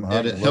to make them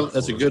hunt.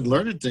 That's a good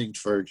learning thing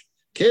for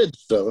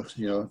kids, though,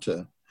 you know,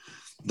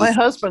 my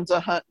husband's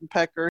a hunt and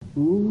pecker.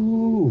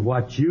 Ooh,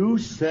 what you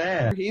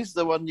said. He's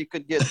the one you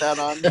could get that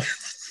on.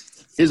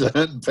 He's a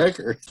hunt and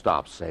pecker.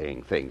 Stop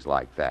saying things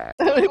like that.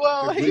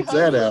 Well, he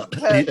that out.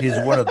 He's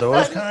one of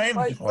those kind?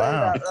 Wow.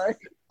 That, right?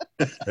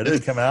 That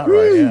didn't come out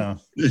right, yeah.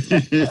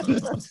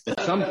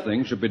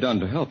 Something should be done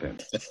to help him.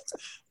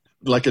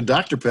 Like a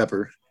Dr.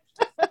 Pepper.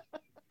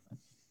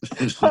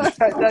 All right,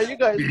 now you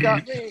guys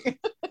got me.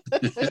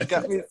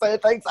 Got me to say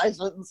things I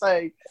shouldn't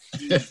say.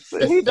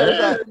 But he does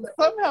that.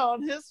 Somehow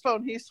on his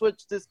phone, he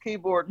switched his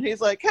keyboard, and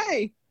he's like,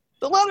 "Hey,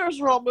 the letters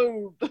were all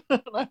moved.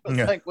 And I was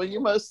like, well, you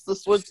must have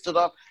switched it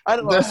off. I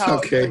don't know That's how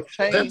okay. it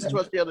changed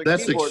what the other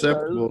That's keyboard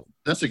acceptable. does.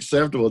 That's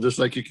acceptable. Just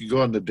like you could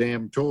go on the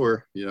damn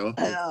tour,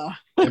 Yeah.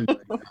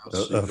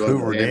 Of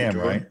Hoover Dam,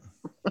 right?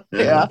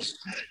 Yeah.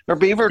 Or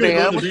Beaver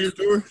Dam. No,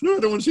 I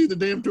don't want to see the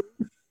damn tour.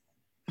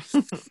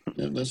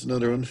 Yeah, that's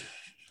another one.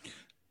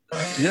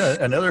 Yeah,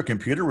 another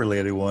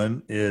computer-related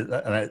one is,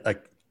 and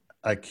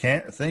I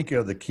can't think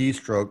of the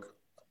keystroke,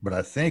 but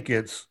I think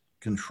it's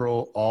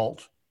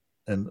Control-Alt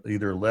and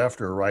either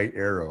left or right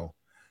arrow.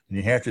 And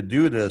you have to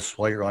do this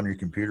while you're on your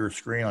computer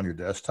screen on your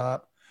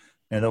desktop,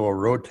 and it will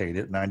rotate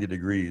it 90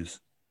 degrees.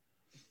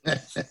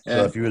 So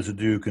if you was to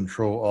do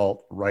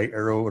Control-Alt right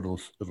arrow, it'll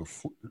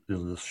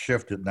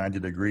shift it 90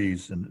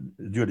 degrees, and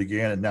do it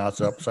again, and now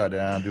it's upside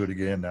down. Do it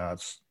again, now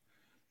it's,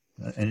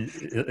 and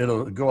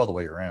it'll go all the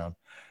way around.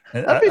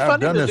 And That'd be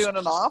funny to do in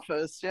an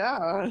office.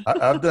 Yeah.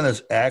 I've done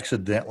this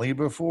accidentally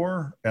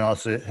before, and I'll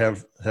say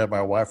have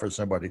my wife or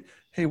somebody,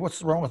 hey,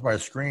 what's wrong with my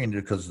screen?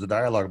 Because the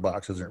dialog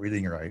box isn't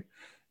reading right.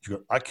 She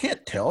goes, I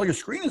can't tell. Your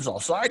screen is all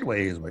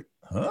sideways. I'm like,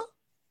 huh?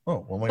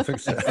 Oh, well, let me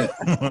fix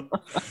that.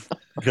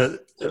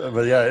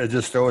 But yeah, it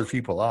just throws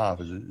people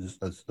off. I'm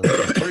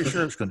pretty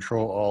sure it's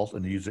Control-Alt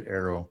and use the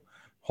arrow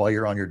while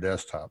you're on your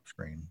desktop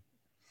screen.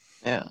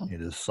 Yeah. It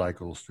just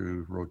cycles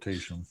through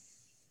rotation.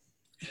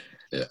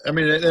 Yeah, I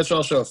mean, that's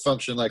also a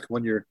function like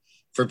when you're,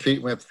 for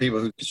people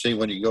who can see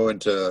when you go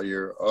into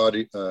your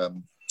audio,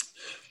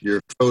 your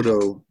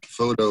photo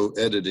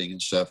editing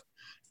and stuff,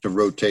 to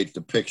rotate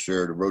the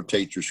picture, to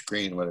rotate your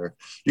screen, whatever.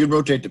 You can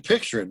rotate the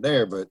picture in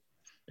there, but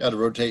you got to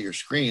rotate your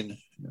screen.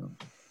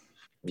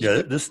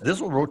 Yeah, this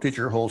will rotate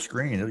your whole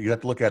screen. You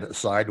have to look at it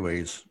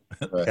sideways,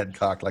 right. Head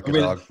cocked like a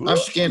dog. I've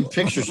scanned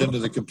pictures into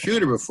the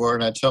computer before,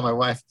 and I tell my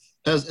wife,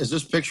 does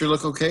this picture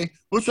look okay?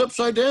 Well, it's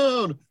upside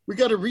down. We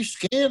got to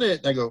rescan it.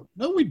 And I go,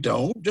 no, we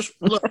don't. Just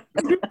look.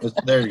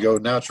 There you go.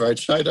 Now it's right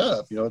side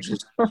up. It's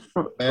just a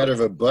matter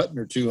of a button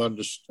or two on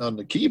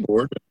the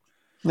keyboard.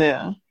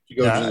 Yeah.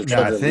 Now,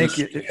 I think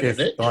if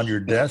on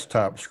your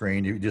desktop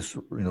screen, you just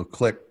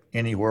click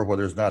anywhere where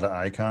there's not an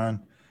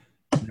icon.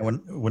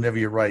 Whenever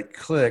you right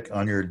click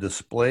on your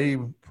display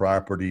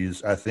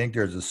properties, I think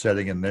there's a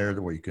setting in there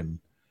where you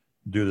can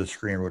do the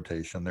screen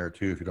rotation there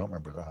too, if you don't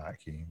remember the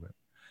hotkey. But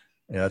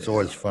yeah, it's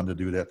always fun to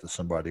do that to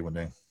somebody when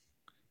they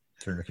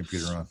turn the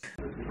computer on.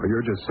 Well,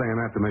 you're just saying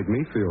that to make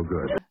me feel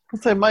good.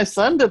 So my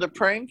son did a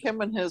prank,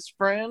 him and his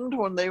friend,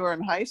 when they were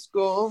in high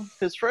school.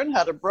 His friend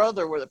had a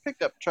brother with a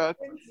pickup truck,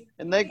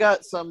 and they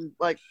got some,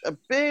 like a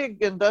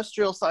big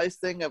industrial size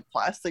thing of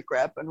plastic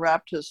wrap and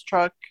wrapped his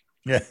truck.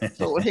 Yeah.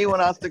 So when he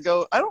went out to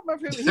go, I don't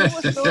remember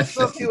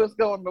if he was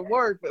going to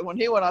work, but when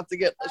he went out to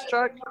get his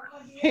truck,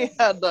 he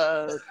had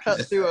to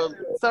cut through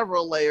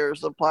several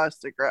layers of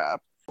plastic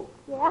wrap.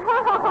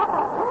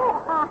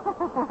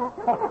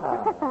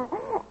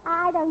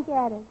 I don't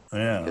get it.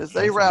 Yeah, because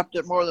they wrapped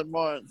it more than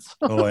once.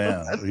 Oh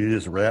yeah, you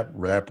just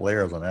wrap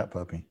layers on that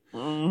puppy.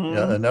 Mm-hmm.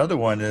 Yeah, another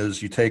one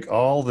is you take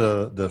all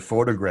the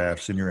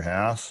photographs in your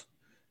house,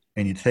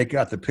 and you take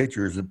out the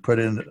pictures and put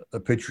in a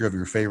picture of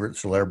your favorite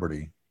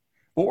celebrity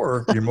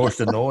or your most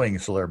annoying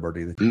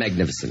celebrity.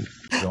 Magnificent.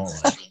 Don't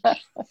like.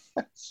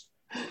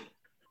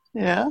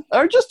 Yeah,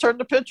 or just turn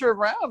the picture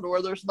around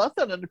where there's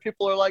nothing, and the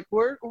people are like,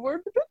 "Where'd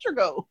the picture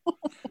go?"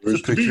 It's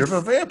a picture of a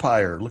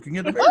vampire looking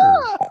in the mirror.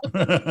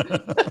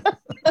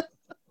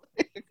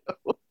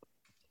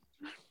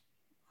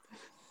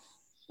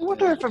 I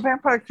wonder if a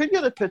vampire could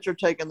get a picture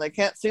taken. They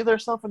can't see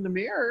themselves in the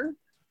mirror.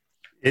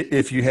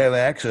 If you have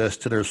access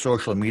to their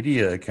social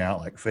media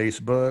account, like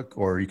Facebook,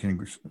 or you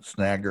can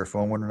snag their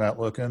phone when they're not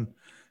looking,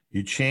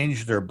 you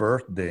change their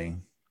birthday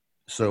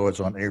so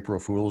it's on April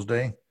Fool's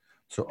Day.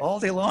 So all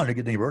day long they're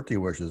getting birthday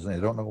wishes, and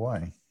they don't know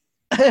why.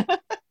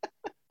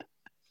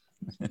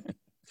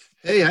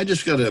 Hey, I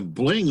just got a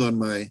bling on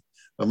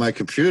my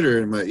computer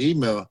and my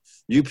email.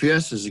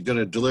 UPS is going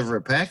to deliver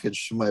a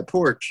package to my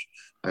porch.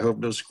 I hope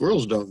no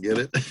squirrels don't get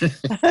it.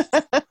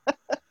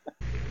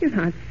 You're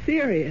not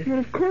serious. Well,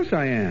 of course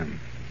I am.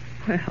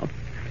 Well,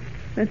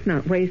 let's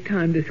not waste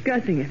time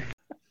discussing it.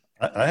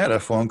 I had a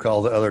phone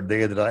call the other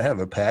day that I have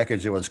a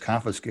package that was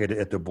confiscated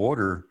at the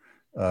border.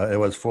 It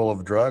was full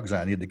of drugs.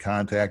 I need to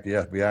contact the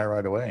FBI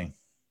right away.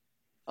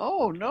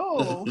 Oh,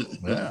 no.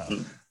 Yeah.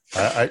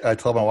 I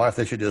told my wife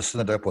they should just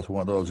send it up with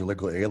one of those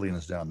illegal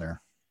aliens down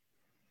there.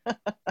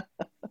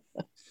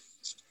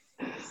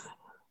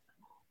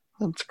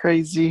 That's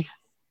crazy.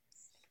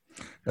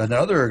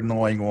 Another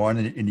annoying one,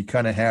 and you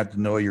kind of have to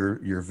know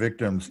your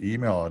victim's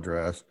email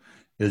address,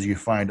 is you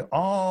find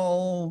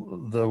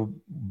all the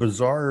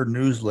bizarre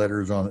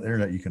newsletters on the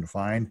internet you can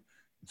find,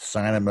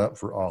 sign them up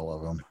for all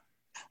of them.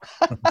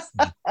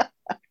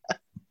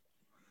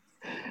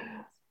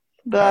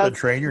 How to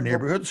train your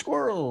neighborhood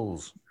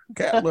squirrels,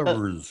 cat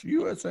lovers,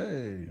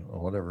 USA, or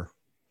whatever.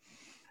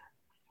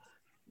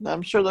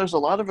 I'm sure there's a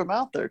lot of them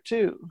out there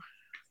too.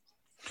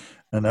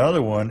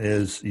 Another one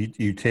is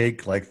you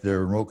take like the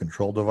remote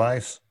control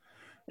device,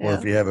 or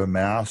if you have a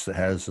mouse that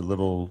has a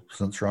little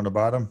sensor on the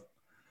bottom,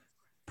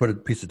 put a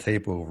piece of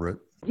tape over it.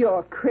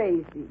 You're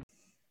crazy.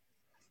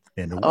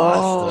 And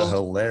watch the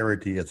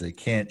hilarity as they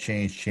can't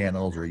change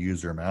channels or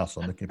use their mouse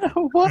on the computer.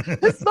 What?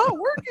 It's not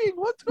working.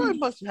 What's going on?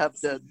 Must have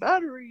dead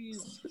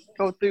batteries.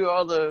 Go through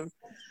all the...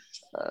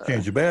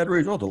 change the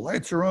batteries. Oh, the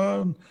lights are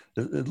on.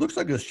 It looks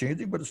like it's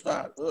changing, but it's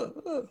not.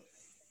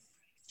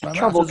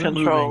 Trouble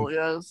control,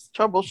 yes.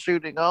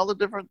 Troubleshooting, all the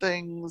different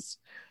things.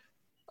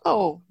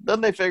 Oh,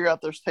 then they figure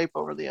out there's tape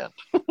over the end.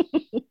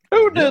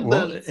 Who did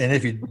this? And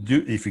if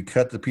you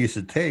cut the piece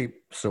of tape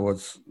so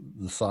it's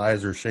the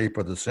size or shape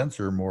of the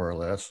sensor, more or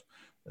less,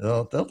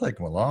 they'll take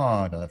them a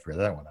long time to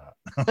figure that one out.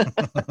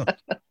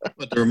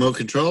 What, the remote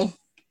control?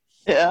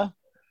 Yeah.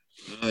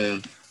 Oh, yeah.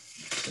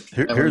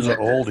 Here's an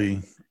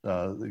oldie.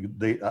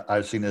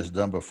 I've seen this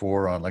done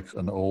before on like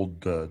an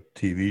old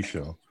TV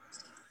show.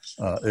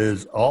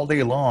 Is all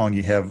day long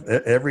you have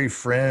every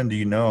friend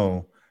you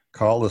know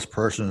call this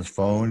person's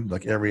phone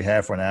like every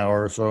half an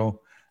hour or so.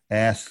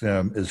 Ask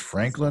them, is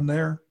Franklin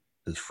there?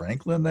 Is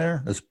Franklin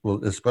there?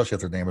 Especially if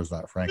their name is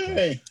not Franklin.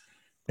 Hey.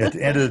 At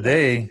the end of the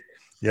day,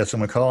 you have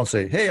someone call and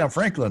say, hey, I'm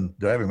Franklin.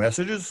 Do I have any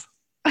messages?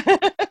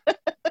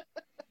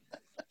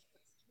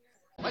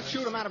 Let's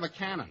shoot him out of a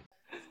cannon.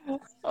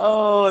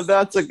 Oh,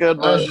 that's a good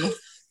one.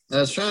 I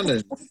was trying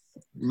to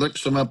look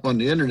some up on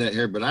the internet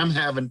here, but I'm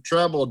having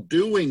trouble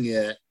doing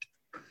it.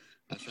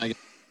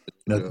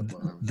 Now,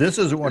 this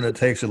is one that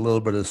takes a little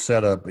bit of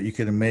setup, but you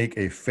can make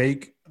a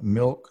fake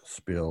milk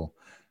spill.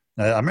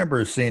 Now, I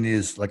remember seeing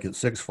these like at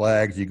Six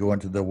Flags. You go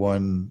into the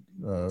one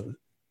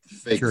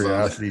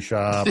curiosity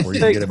shop where you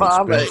fake get them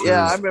vomit.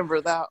 Yeah, I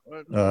remember that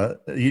one.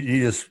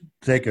 You just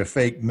take a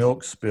fake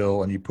milk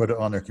spill and you put it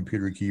on their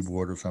computer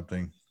keyboard or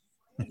something.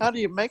 How do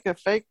you make a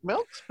fake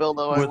milk spill,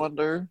 though? I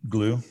wonder.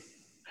 Glue.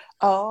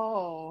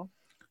 Oh.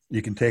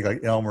 You can take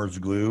like Elmer's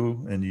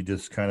glue and you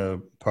just kind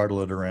of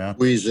puddle it around.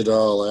 Squeeze it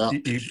all out.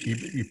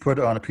 You put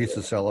it on a piece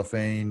of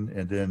cellophane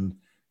and then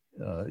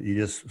you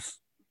just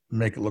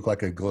make it look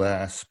like a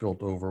glass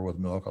spilt over with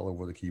milk all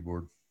over the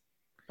keyboard.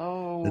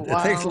 Oh,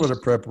 It takes a little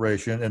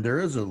preparation, and there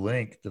is a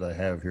link that I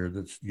have here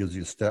that gives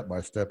you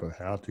step-by-step of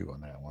how to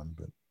on that one.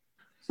 But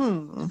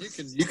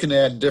you can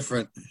add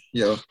different,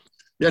 you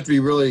have to be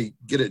really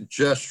get it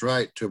just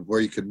right to where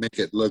you could make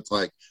it look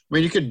like,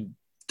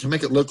 to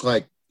make it look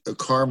like a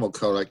caramel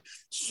color, like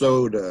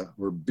soda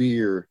or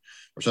beer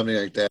or something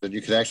like that. And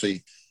you could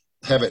actually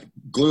have it,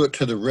 glue it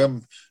to the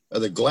rim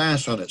of the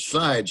glass on its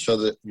side so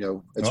that,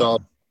 it's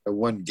all a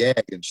one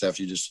gag and stuff.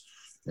 You just,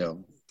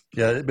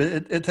 Yeah, but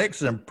it takes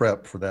some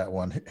prep for that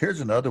one. Here's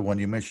another one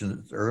you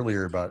mentioned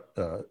earlier about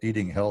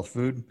eating health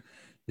food.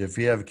 If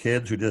you have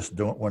kids who just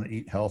don't want to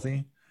eat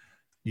healthy,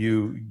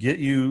 you get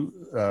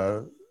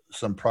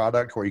some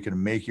product where you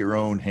can make your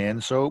own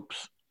hand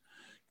soaps,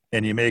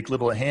 and you make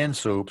little hand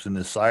soaps in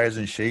the size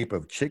and shape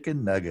of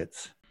chicken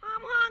nuggets.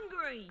 I'm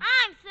hungry.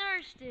 I'm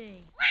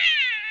thirsty.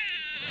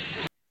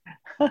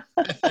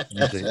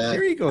 You say,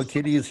 here you go,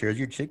 kiddies. Here's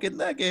your chicken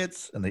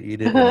nuggets. And they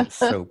eat it in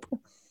soap.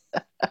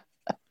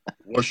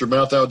 Wash your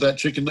mouth out with that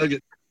chicken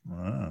nugget.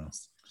 Wow.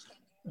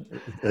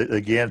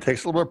 Again, it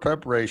takes a little bit of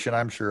preparation,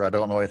 I'm sure. I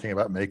don't know anything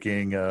about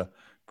making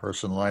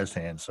personalized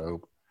hand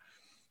soap.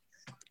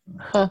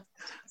 Huh.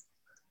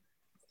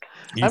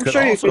 I'm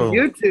sure you could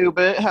YouTube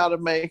it, how to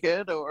make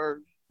it, or...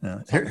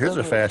 Yeah. Here's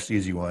a fast,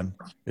 easy one.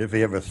 If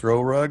you have a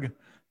throw rug,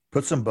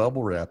 put some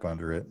bubble wrap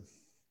under it.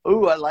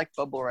 Ooh, I like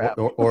bubble wrap.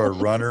 Or a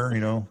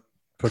runner,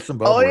 put some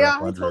bubble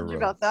wrap under it. I told you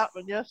about that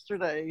one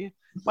yesterday.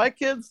 My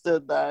kids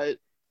did that.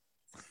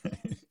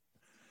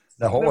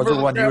 Now, what was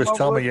the one you was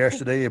telling me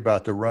yesterday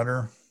about the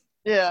runner?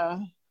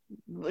 Yeah.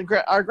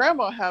 Our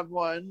grandma had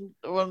one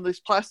of these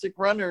plastic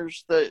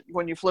runners that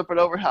when you flip it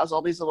over has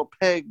all these little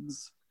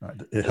pegs.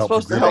 It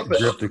helps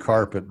grip the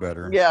carpet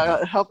better.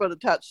 Yeah, help it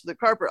attach to the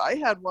carpet. I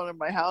had one in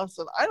my house,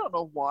 and I don't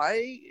know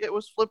why it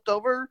was flipped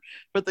over,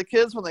 but the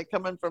kids, when they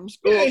come in from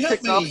school,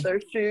 kick off their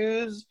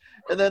shoes,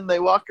 and then they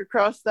walk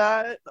across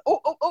that. Oh,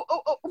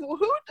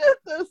 who did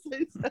this?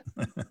 They said.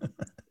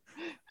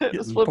 It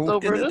was flipped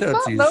over. It's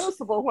not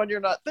noticeable when you're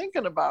not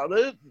thinking about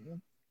it.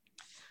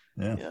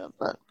 Yeah,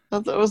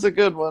 that was a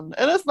good one.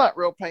 And it's not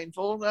real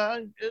painful.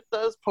 It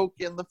does poke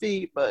you in the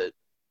feet, but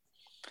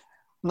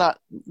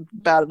not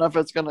bad enough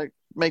it's going to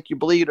make you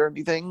bleed or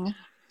anything.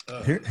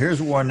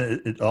 Here's one.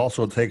 It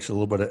also takes a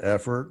little bit of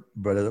effort,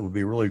 but it would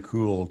be really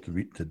cool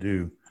to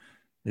do.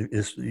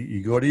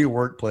 You go to your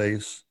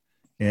workplace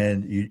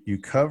and you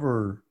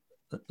cover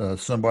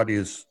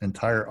somebody's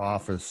entire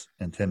office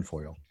in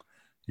tinfoil.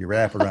 You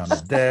wrap around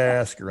the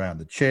desk, around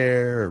the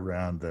chair,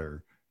 around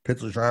their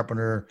pencil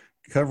sharpener,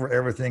 cover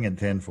everything in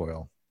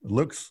tinfoil. It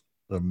looks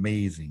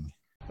amazing.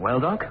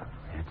 Well, Doc,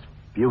 it's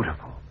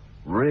beautiful.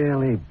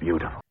 Really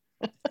beautiful.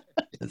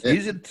 It's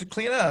easy to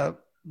clean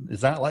up.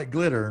 It's not like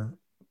glitter,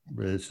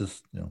 but it's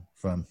just,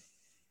 fun.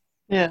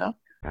 Yeah.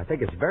 I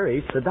think it's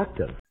very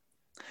seductive.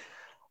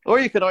 Or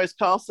you could always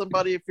call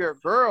somebody if you're a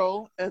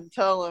girl and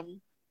tell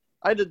them,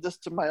 I did this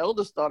to my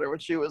oldest daughter when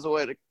she was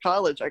away to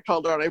college. I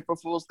called her on April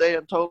Fool's Day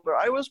and told her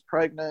I was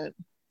pregnant.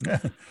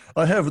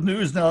 I have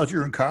news now that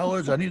you're in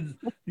college. I need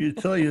to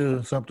tell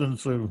you something.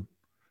 So,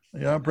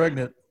 yeah, I'm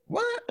pregnant.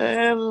 What?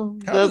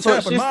 And that's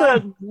what she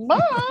said. Mom!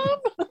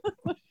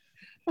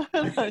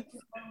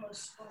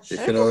 You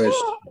can always.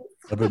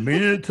 I've been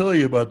meaning to tell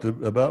you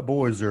about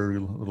boys there,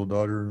 little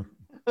daughter.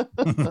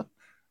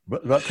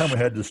 But about time we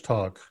had this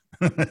talk.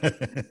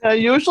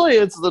 Usually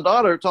it's the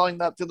daughter telling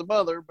that to the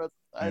mother, but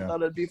I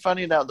thought it'd be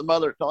funny to have the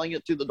mother telling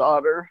it to the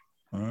daughter.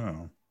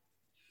 Oh.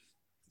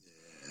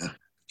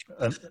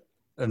 Yeah.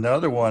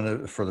 Another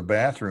one for the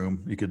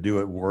bathroom you could do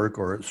at work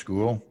or at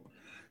school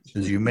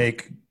is you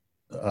make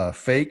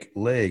fake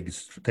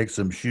legs. Take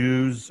some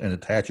shoes and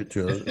attach it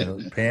to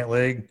a pant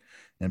leg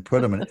and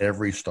put them in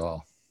every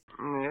stall.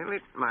 Well,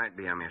 it might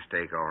be a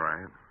mistake, all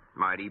right.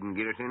 Might even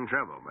get us in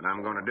trouble, but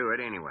I'm going to do it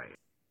anyway.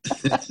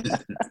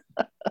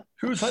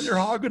 Who's had your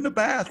hog in the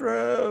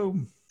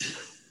bathroom?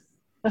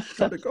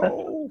 Gotta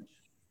go.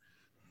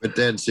 But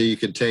then, so you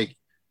can take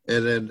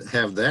and then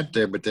have that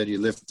there, but then you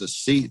lift the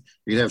seat.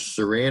 You have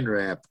saran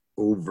wrap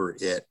over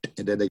it,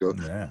 and then they go,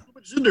 yeah.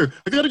 What's in there?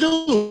 I gotta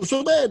go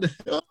so bad.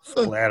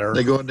 Splatter.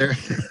 They go in there.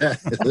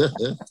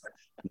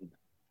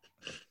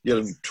 Get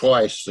them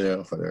twice,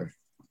 whatever.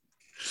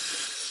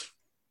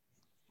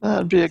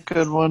 That'd be a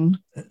good one.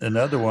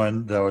 Another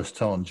one that I was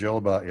telling Jill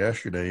about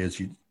yesterday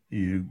is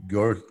you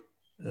go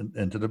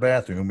into the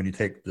bathroom and you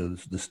take the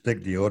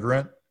stick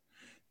deodorant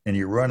and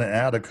you run it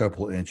out a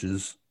couple of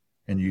inches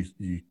and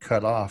you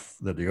cut off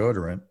the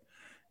deodorant.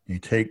 You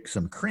take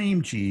some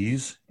cream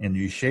cheese and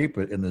you shape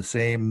it in the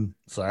same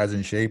size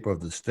and shape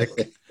of the stick.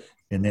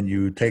 And then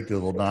you take the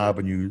little knob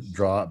and you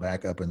draw it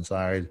back up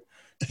inside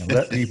and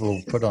let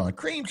people put on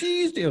cream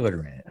cheese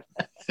deodorant.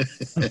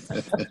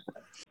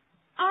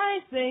 I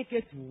think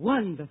it's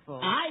wonderful.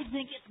 I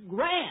think it's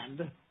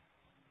grand.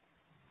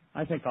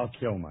 I think I'll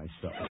kill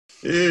myself.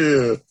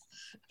 Ew.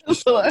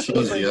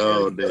 Cheesy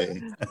all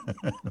day.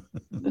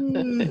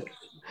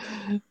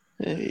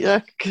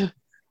 Yuck.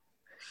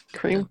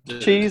 Cream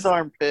cheese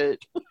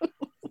armpit.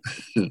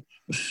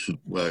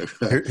 Well,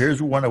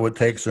 here's one that would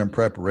take some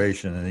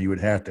preparation and you would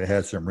have to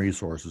have some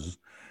resources.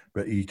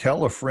 But you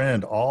tell a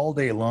friend all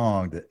day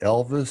long that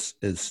Elvis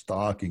is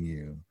stalking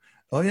you.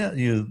 Oh yeah,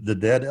 the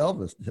dead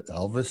Elvis.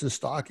 Elvis is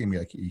stalking me.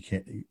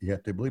 You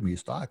have to believe me,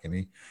 he's stalking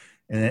me.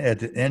 And at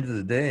the end of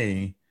the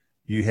day,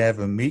 you have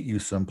him meet you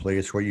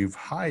someplace where you've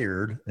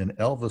hired an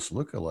Elvis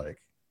lookalike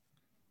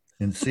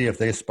and see if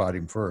they spot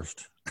him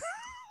first.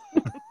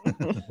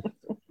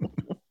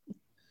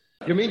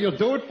 You mean you'll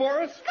do it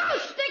for us? Go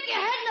stick your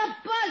head in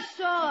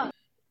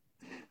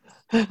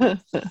a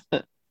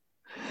buzzsaw.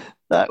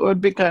 That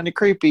would be kind of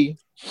creepy.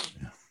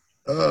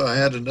 Oh, I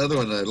had another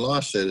one. I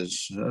lost it. It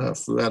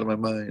flew out of my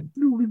mind.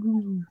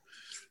 You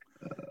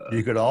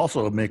could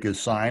also make a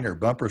sign or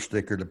bumper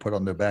sticker to put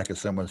on the back of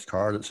someone's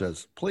car that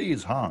says,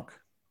 "Please honk."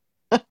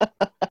 That's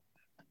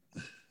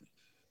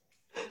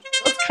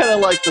kind of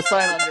like the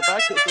sign on your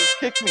back that says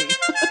 "Kick me."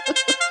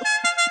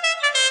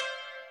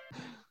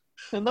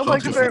 And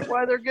nobody can figure out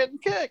why they're getting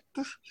kicked.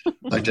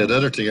 Like that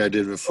other thing I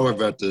did before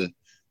about the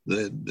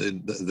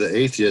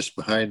atheist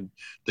behind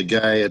the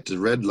guy at the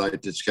red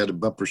light that's got a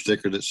bumper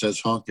sticker that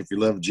says "Honk if you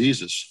love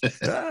Jesus."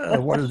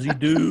 What does he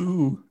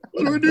do?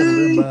 What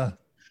do I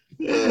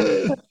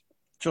do?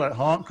 Should I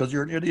honk because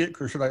you're an idiot,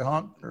 or should I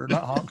honk or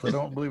not honk because I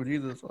don't believe in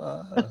Jesus?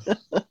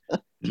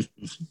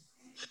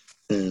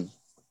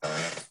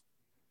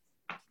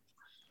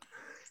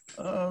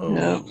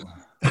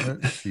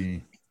 Let's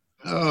see.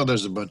 Oh,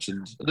 there's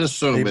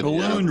so many.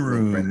 Balloon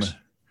room.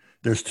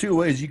 There's two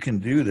ways you can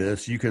do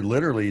this. You could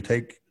literally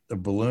take the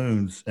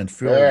balloons and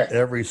fill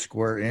every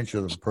square inch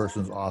of the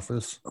person's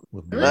office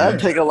with balloons. That'd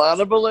take a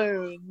lot of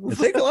balloons. It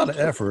takes a lot of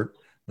effort.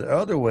 The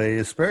other way,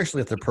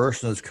 especially if the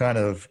person is kind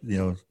of,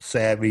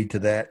 savvy to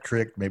that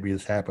trick, maybe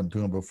it's happened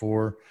to them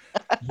before,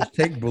 just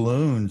take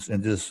balloons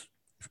and just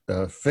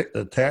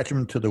attach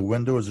them to the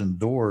windows and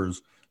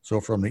doors. So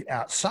from the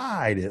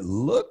outside, it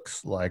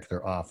looks like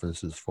their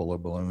office is full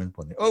of balloons.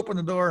 When they open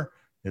the door,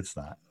 it's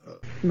not.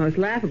 The most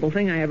laughable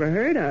thing I ever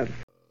heard of.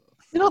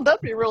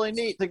 That'd be really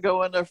neat to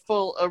go in a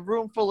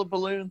room full of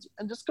balloons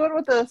and just go in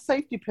with a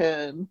safety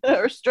pin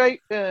or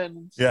straight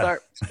pin. Yeah.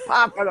 Start.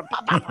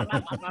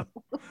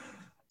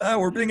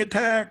 We're being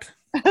attacked.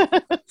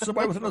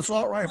 Somebody with an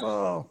assault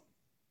rifle.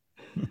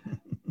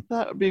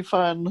 That would be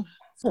fun.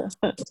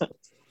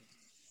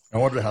 I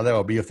wonder how that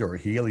would be if there were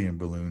helium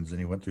balloons and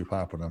he went through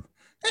popping them.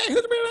 Hey,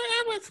 who's the balloon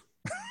I am with?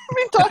 I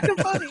mean, talking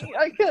funny.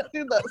 I can't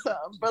do that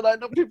sound, but I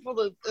know people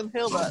that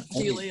inhale that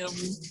helium.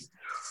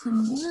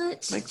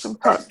 What? Makes them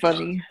talk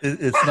funny.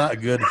 It's not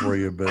good for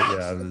you, but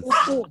yeah,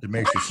 it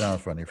makes you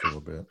sound funny for a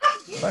little bit.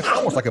 It's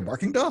almost like a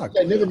barking dog.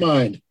 Okay, never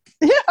mind.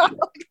 Yeah,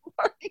 like a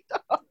barking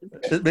dog.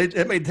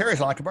 It made Terry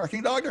sound like a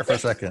barking dog there for a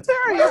second.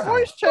 Terry, your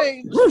voice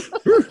changed.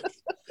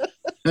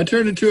 I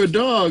turned into a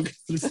dog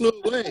and flew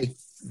away.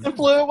 It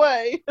flew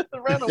away. It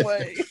ran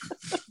away.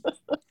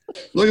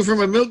 Looking for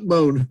my milk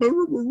bone.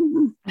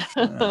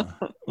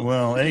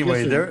 Well,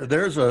 anyway,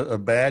 there's a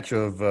batch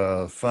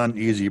of fun,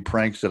 easy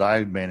pranks that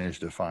I managed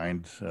to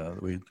find.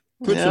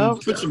 Put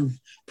some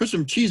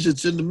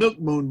Cheez-Its in the milk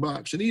bone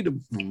box and eat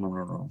them.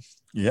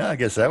 Yeah, I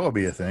guess that would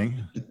be a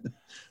thing.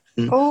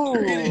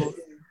 Oh,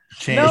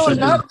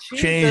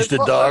 change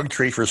the dog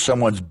treat for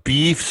someone's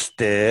beef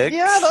sticks.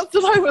 Yeah, that's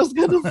what I was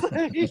going to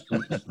say.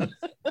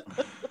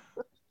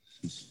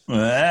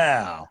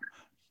 Wow.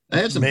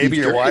 Maybe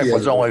your wife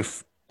was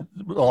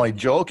only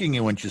joking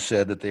you when she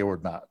said that they were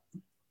not.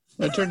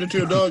 I turned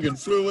into a dog and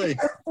flew away.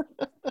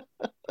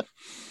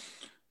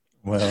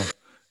 Well,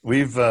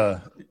 we've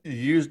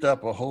used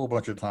up a whole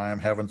bunch of time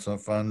having some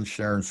fun,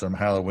 sharing some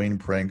Halloween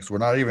pranks. We're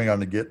not even going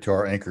to get to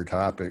our anchor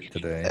topic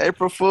today.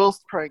 April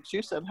Fool's pranks.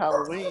 You said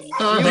Halloween.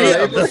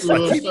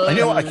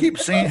 I keep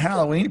saying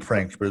Halloween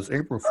pranks, but it's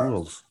April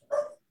Fool's.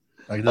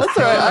 That's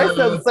all right. I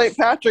said St.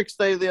 Patrick's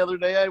Day the other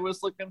day. I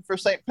was looking for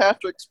St.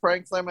 Patrick's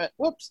pranks. I meant,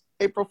 whoops,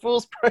 April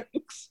Fool's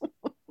pranks.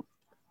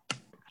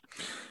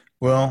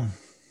 Well,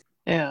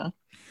 yeah.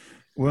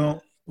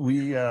 Well,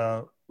 we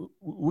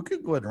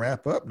could go ahead and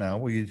wrap up now.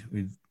 We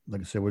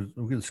like I said,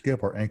 we could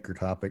skip our anchor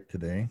topic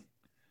today.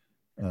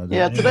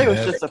 Today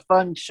was just a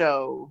fun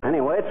show.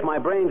 Anyway, it's my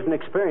brains and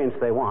experience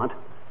they want,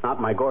 not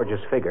my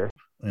gorgeous figure.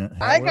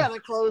 I got a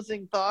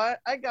closing thought.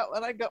 I got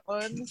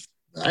one.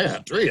 I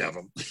had 3 of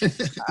them.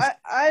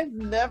 I've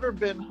never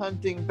been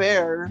hunting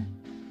bear,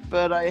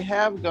 but I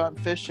have gone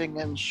fishing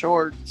in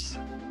shorts.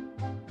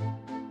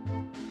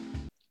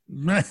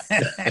 That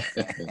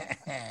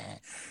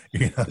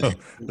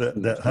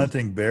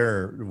hunting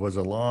bear was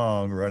a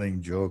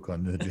long-running joke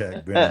on the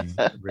Jack Benny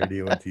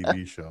radio and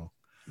TV show.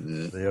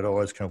 Yeah. They had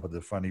always come up with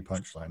a funny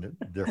punchline,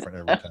 different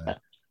every time.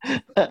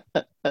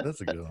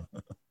 That's a good one.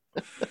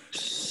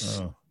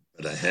 Oh.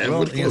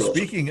 Well,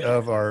 speaking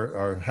of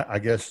our I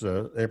guess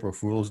April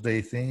Fool's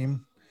Day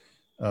theme,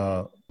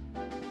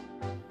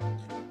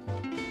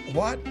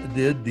 what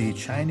did the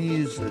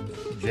Chinese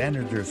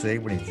janitor say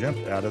when he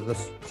jumped out of the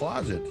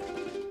closet?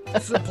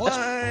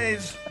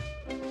 Supplies.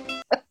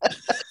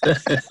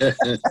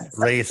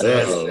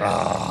 Racist.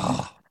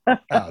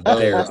 How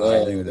dare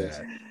I do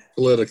that?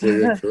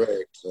 Politically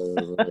incorrect.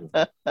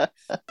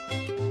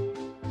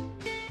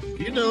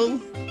 You know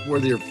where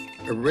the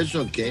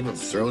original Game of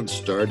Thrones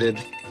started?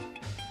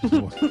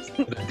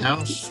 A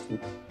house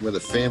with a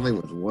family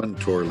with 1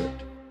 toilet.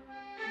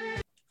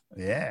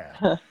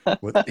 Yeah,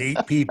 with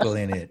 8 people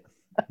in it,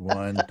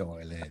 1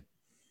 toilet.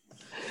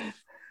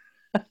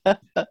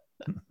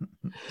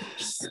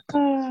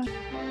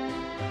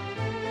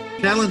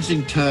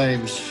 Challenging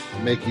times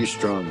make you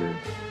stronger,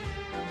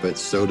 but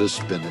so does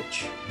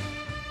spinach.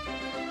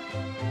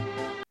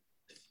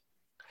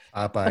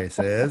 Popeye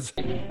says.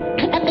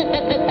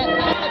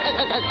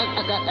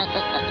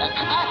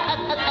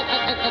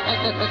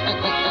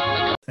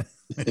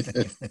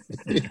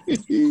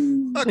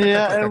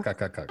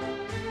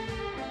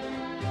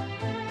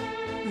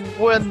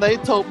 When they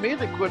told me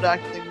to quit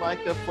acting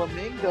like a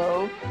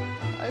flamingo,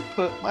 I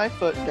put my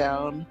foot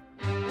down.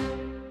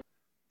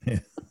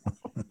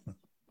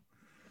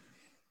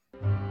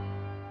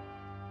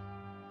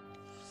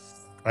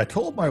 I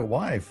told my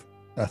wife,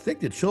 I think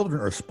the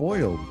children are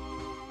spoiled.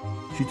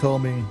 She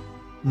told me,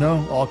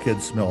 no, all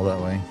kids smell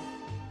that way.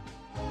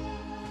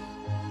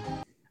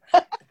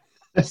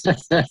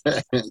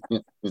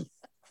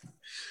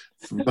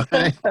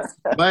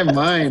 My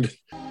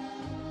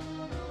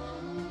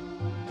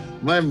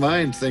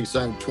mind thinks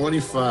I'm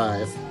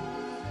 25,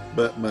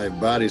 but my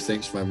body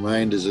thinks my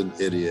mind is an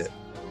idiot.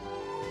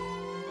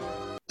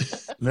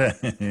 Yeah.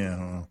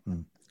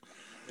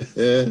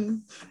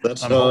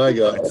 That's how I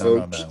got,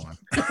 folks.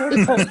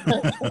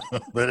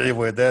 But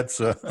anyway,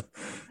 that's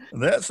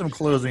some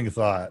closing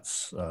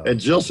thoughts. And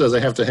Jill says I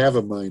have to have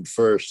a mind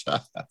first.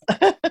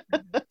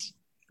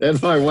 And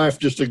my wife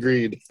just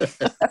agreed.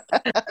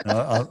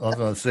 I was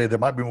going to say there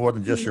might be more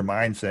than just your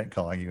mindset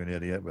calling you an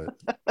idiot, but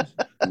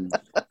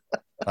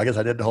I guess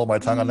I didn't hold my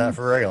tongue on that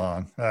for very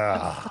long.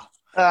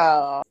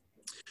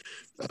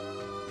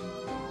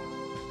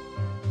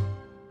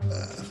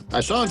 I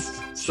saw on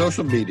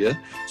social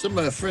media, some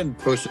friend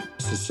posted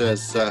that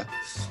says,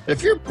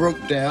 if you're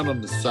broke down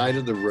on the side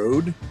of the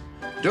road,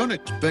 don't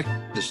expect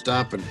to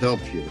stop and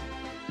help you.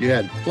 You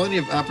had plenty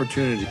of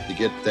opportunity to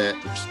get that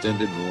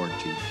extended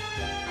warranty.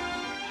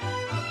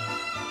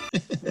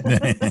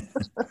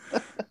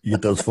 You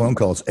get those phone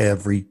calls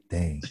every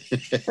day.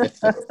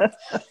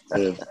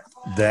 Yeah.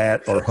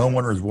 That or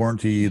homeowner's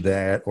warranty,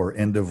 that or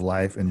end of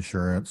life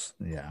insurance.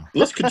 Yeah.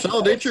 Let's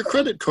consolidate your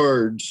credit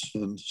cards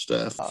and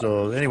stuff.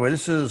 So anyway,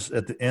 this is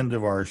at the end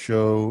of our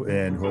show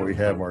and where we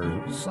have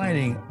our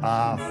signing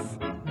off.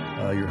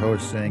 Your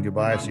host saying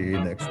goodbye. See you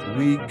next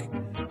week.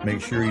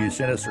 Make sure you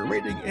send us a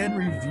rating and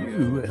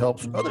review. It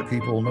helps other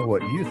people know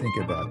what you think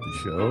about the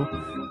show.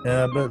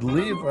 But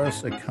leave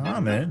us a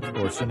comment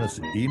or send us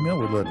an email.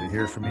 We'd love to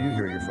hear from you,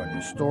 hear your funny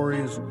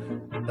stories,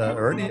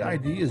 or any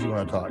ideas you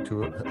want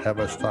to have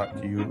us talk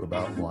to you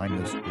about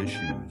blindness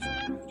issues.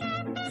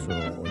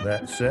 So with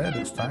that said,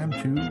 it's time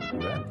to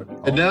wrap it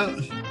up.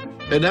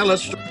 And now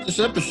let's start this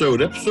episode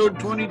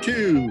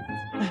 22.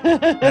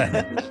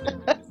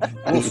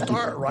 We'll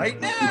start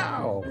right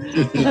now.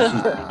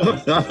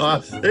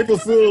 April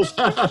Fools.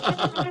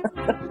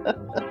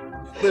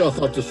 They all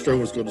thought the show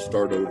was going to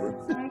start over.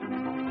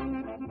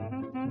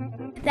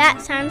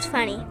 That Sounds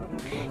Funny.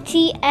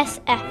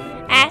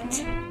 TSF at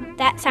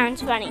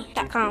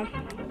thatsoundsfunny.com.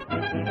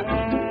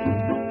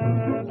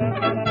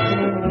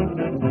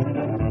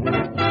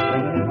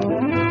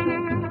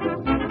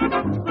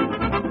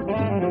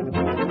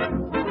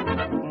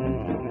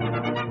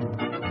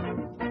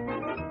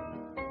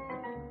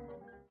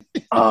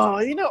 Oh,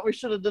 you know what we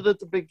should have did at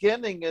the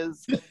beginning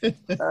is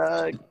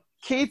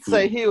Keith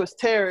say he was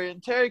Terry,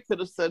 and Terry could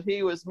have said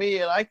he was me,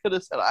 and I could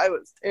have said I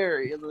was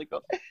Terry, and they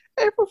go,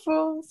 April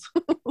Fools.